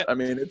 Okay. I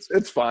mean,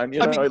 it's fine.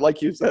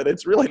 Like you said,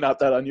 it's really not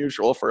that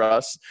unusual for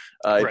us.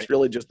 It's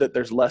really just that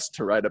there's less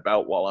to write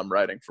about while I'm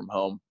writing from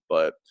home,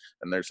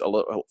 and there's a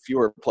little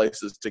fewer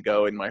places to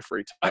go in my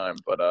free time.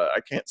 But I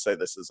can't say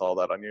this is all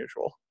that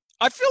unusual.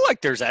 I feel like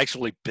there's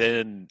actually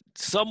been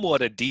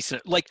somewhat a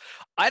decent, like,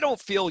 I don't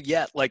feel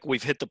yet like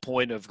we've hit the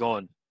point of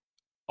going,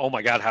 oh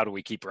my God, how do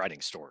we keep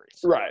writing stories?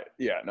 Right.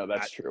 Yeah, no,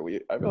 that's true.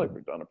 I feel like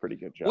we've done a pretty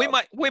good job.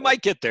 We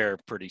might get there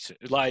pretty soon.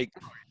 Like,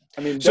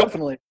 I mean,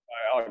 definitely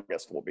by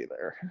August we'll be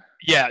there.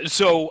 Yeah.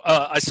 So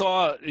I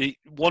saw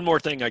one more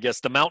thing, I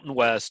guess. The Mountain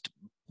West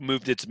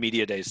moved its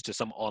media days to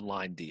some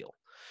online deal.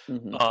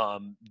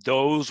 Mm-hmm.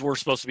 Those were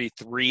supposed to be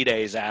 3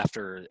 days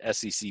after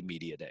SEC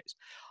media days.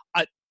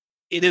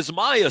 It is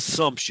my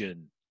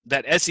assumption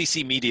that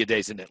SEC media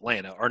days in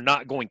Atlanta are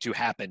not going to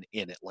happen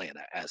in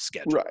Atlanta as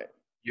scheduled. Right.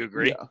 You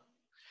agree? Yeah.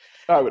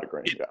 I would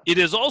agree. It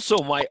is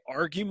also my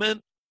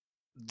argument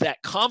that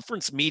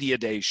conference media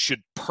days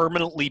should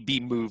permanently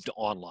be moved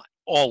online.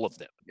 All of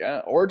them. Yeah,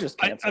 or just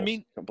cancel. I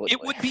mean, completely.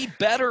 It would be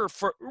better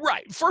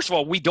first of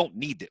all, we don't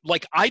need it.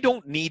 Like, I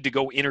don't need to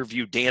go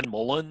interview Dan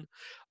Mullen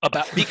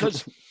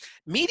because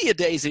media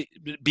days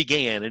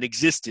began and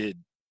existed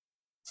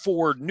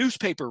for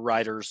newspaper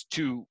writers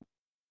to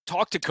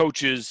talk to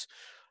coaches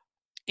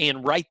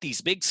and write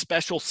these big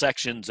special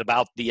sections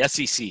about the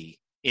SEC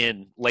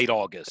in late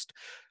August,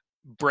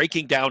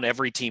 breaking down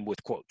every team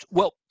with quotes.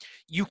 Well,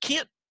 you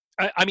can't.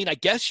 I mean, I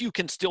guess you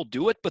can still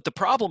do it, but the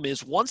problem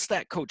is once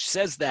that coach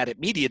says that at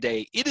media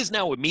day, it is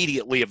now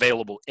immediately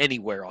available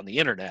anywhere on the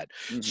internet.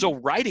 Mm-hmm. So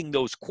writing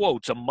those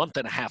quotes a month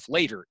and a half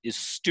later is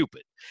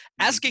stupid.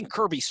 Mm-hmm. Asking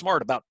Kirby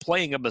Smart about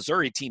playing a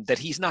Missouri team that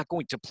he's not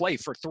going to play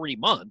for 3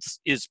 months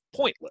is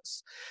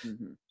pointless.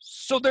 Mm-hmm.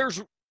 So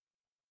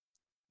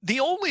the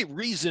only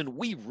reason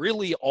we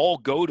really all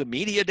go to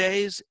media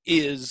days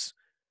is,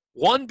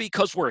 one,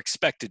 because we're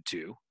expected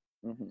to.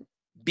 Mm-hmm.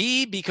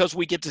 B, because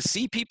we get to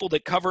see people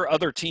that cover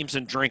other teams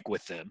and drink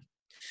with them.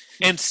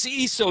 And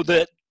C, so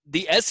that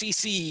the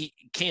SEC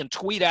can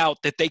tweet out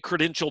that they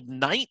credentialed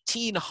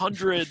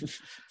 1,900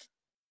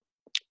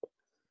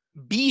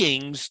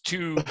 beings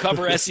to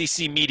cover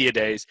SEC media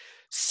days,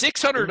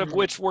 600 of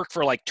which work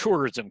for like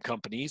tourism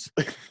companies,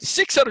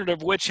 600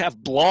 of which have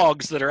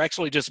blogs that are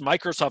actually just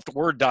Microsoft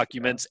Word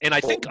documents, and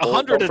I think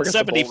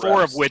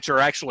 174 of which are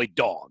actually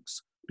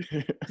dogs.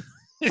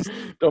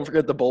 Don't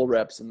forget the bowl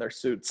reps in their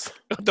suits.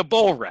 The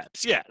bowl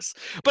reps, yes.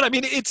 But I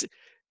mean, it's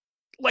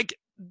like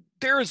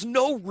there is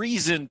no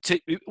reason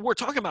we're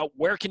talking about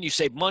where can you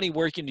save money,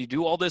 where can you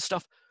do all this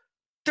stuff.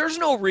 There's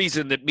no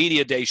reason that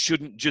media day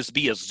shouldn't just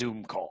be a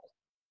Zoom call.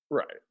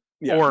 Right.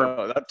 Yeah.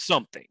 Or that's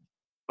something.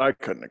 I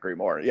couldn't agree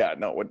more. Yeah,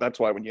 no, that's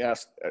why when you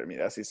asked, I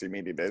mean, SEC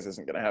media days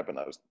isn't going to happen.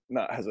 I was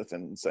not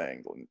hesitant in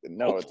saying,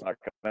 no, it's not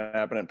going to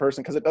happen in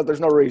person because there's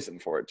no reason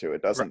for it to.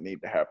 It doesn't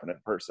need to happen in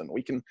person.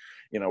 We can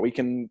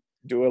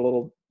do a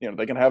little,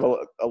 they can have a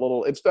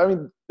little,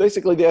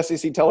 basically the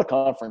SEC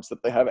teleconference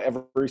that they have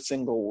every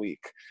single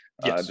week.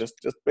 Yes. Just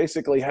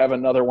basically have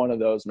another one of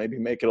those, maybe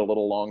make it a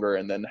little longer,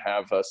 and then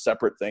have a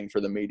separate thing for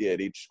the media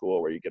at each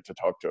school where you get to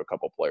talk to a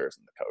couple players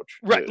and the coach.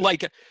 Right.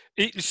 Like,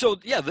 so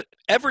yeah,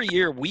 every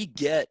year we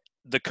get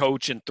the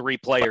coach and 3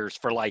 players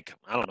for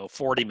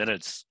 40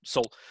 minutes.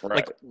 So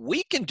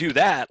we can do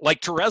that.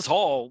 Like Terez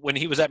Hall, when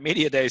he was at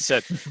media day,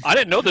 said, I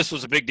didn't know this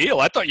was a big deal.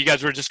 I thought you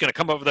guys were just going to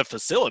come over the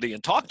facility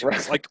and talk to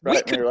us. Like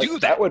we could do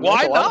that.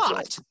 Why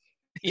not?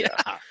 Yeah.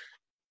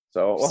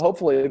 So well,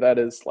 hopefully that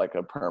is like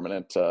a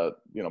permanent, Yeah.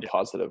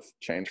 positive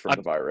change from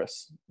the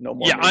virus. No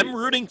more. Yeah, media I'm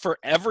rooting for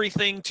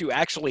everything to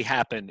actually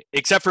happen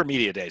except for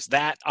media days.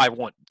 That I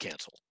want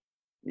canceled.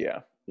 Yeah,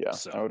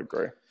 So. I would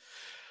agree.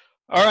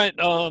 All right.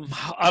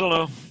 I don't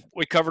know.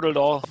 We covered it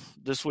all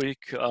this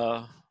week.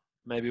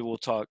 Maybe we'll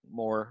talk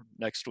more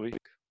next week.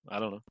 I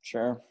don't know.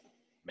 Sure.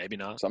 Maybe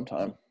not.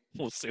 Sometime.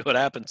 We'll see what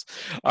happens.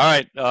 All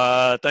right.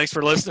 Thanks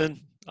for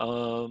listening.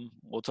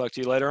 We'll talk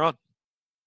to you later on.